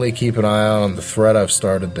 definitely keep an eye out on the thread I've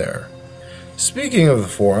started there. Speaking of the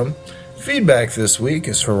forum, feedback this week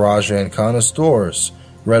is for Raja and Kana's Doors,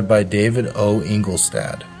 read by David O.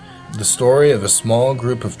 Ingolstad. The story of a small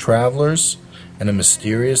group of travelers and a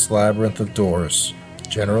mysterious labyrinth of doors.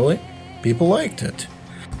 Generally, people liked it.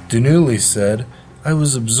 Danuli said, I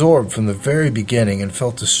was absorbed from the very beginning and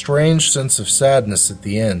felt a strange sense of sadness at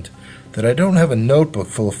the end that I don't have a notebook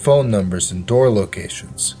full of phone numbers and door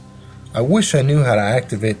locations. I wish I knew how to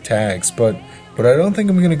activate tags, but I don't think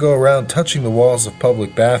I'm going to go around touching the walls of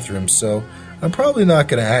public bathrooms, so I'm probably not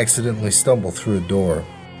going to accidentally stumble through a door.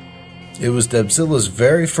 It was Debzilla's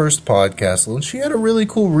very first PodCastle, and she had a really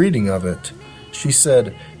cool reading of it. She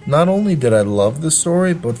said, Not only did I love the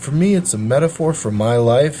story, but for me it's a metaphor for my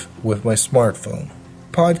life with my smartphone.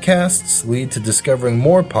 Podcasts lead to discovering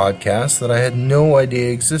more podcasts that I had no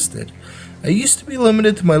idea existed. I used to be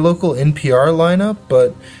limited to my local NPR lineup,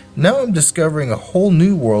 but now I'm discovering a whole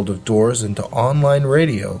new world of doors into online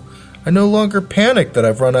radio. I no longer panic that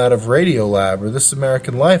I've run out of Radiolab or This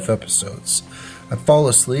American Life episodes. I fall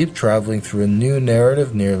asleep traveling through a new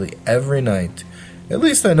narrative nearly every night. At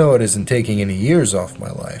least I know it isn't taking any years off my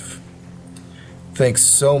life. Thanks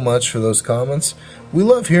so much for those comments. We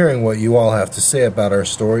love hearing what you all have to say about our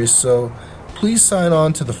stories, so please sign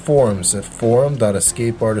on to the forums at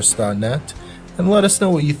forum.escapeartist.net and let us know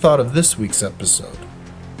what you thought of this week's episode.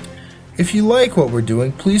 If you like what we're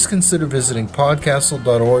doing, please consider visiting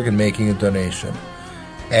PodCastle.org and making a donation.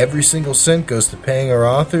 Every single cent goes to paying our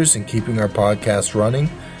authors and keeping our podcast running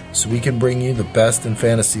so we can bring you the best in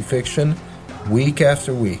fantasy fiction week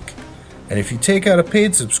after week. And if you take out a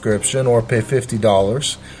paid subscription or pay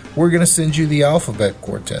 $50, we're going to send you the Alphabet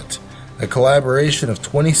Quartet, a collaboration of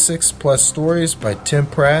 26 plus stories by Tim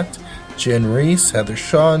Pratt, Jen Reese, Heather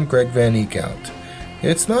Shaw, and Greg Van Eekhout.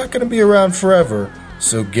 It's not going to be around forever,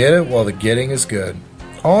 so get it while the getting is good.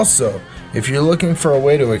 Also, if you're looking for a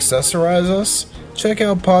way to accessorize us, check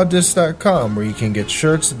out poddisc.com where you can get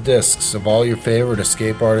shirts and discs of all your favorite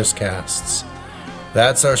Escape Artist casts.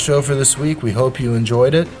 That's our show for this week. We hope you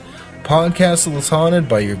enjoyed it. PodCastle is haunted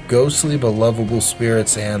by your ghostly but lovable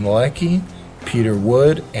spirits Ann Leckie, Peter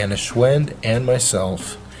Wood, Anna Schwend, and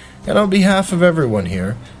myself. And on behalf of everyone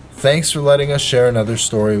here, thanks for letting us share another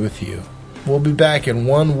story with you. We'll be back in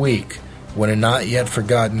 1 week when a not yet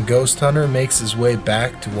forgotten ghost hunter makes his way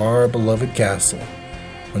back to our beloved castle.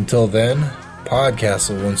 Until then,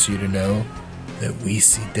 PodCastle wants you to know that we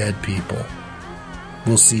see dead people.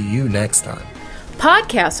 We'll see you next time.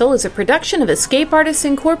 PodCastle is a production of Escape Artists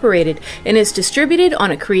Incorporated and is distributed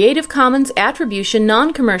on a Creative Commons Attribution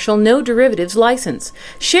Non-Commercial No Derivatives license.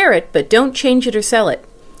 Share it, but don't change it or sell it.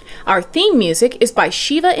 Our theme music is by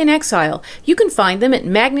Shiva in Exile. You can find them at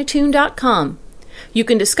magnatune.com. You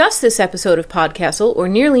can discuss this episode of PodCastle or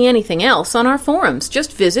nearly anything else on our forums.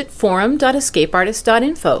 Just visit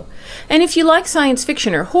forum.escapeartist.info. And if you like science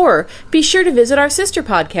fiction or horror, be sure to visit our sister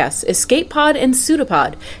podcasts, Escape Pod and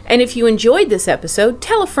Pseudopod. And if you enjoyed this episode,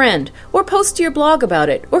 tell a friend, or post to your blog about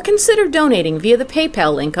it, or consider donating via the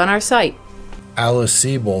PayPal link on our site. Alice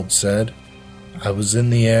Sebold said, "I was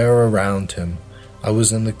in the air around him. I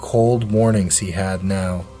was in the cold mornings he had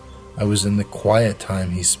now. I was in the quiet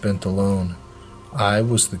time he spent alone. I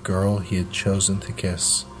was the girl he had chosen to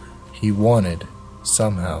kiss. He wanted,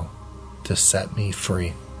 somehow, to set me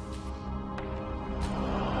free."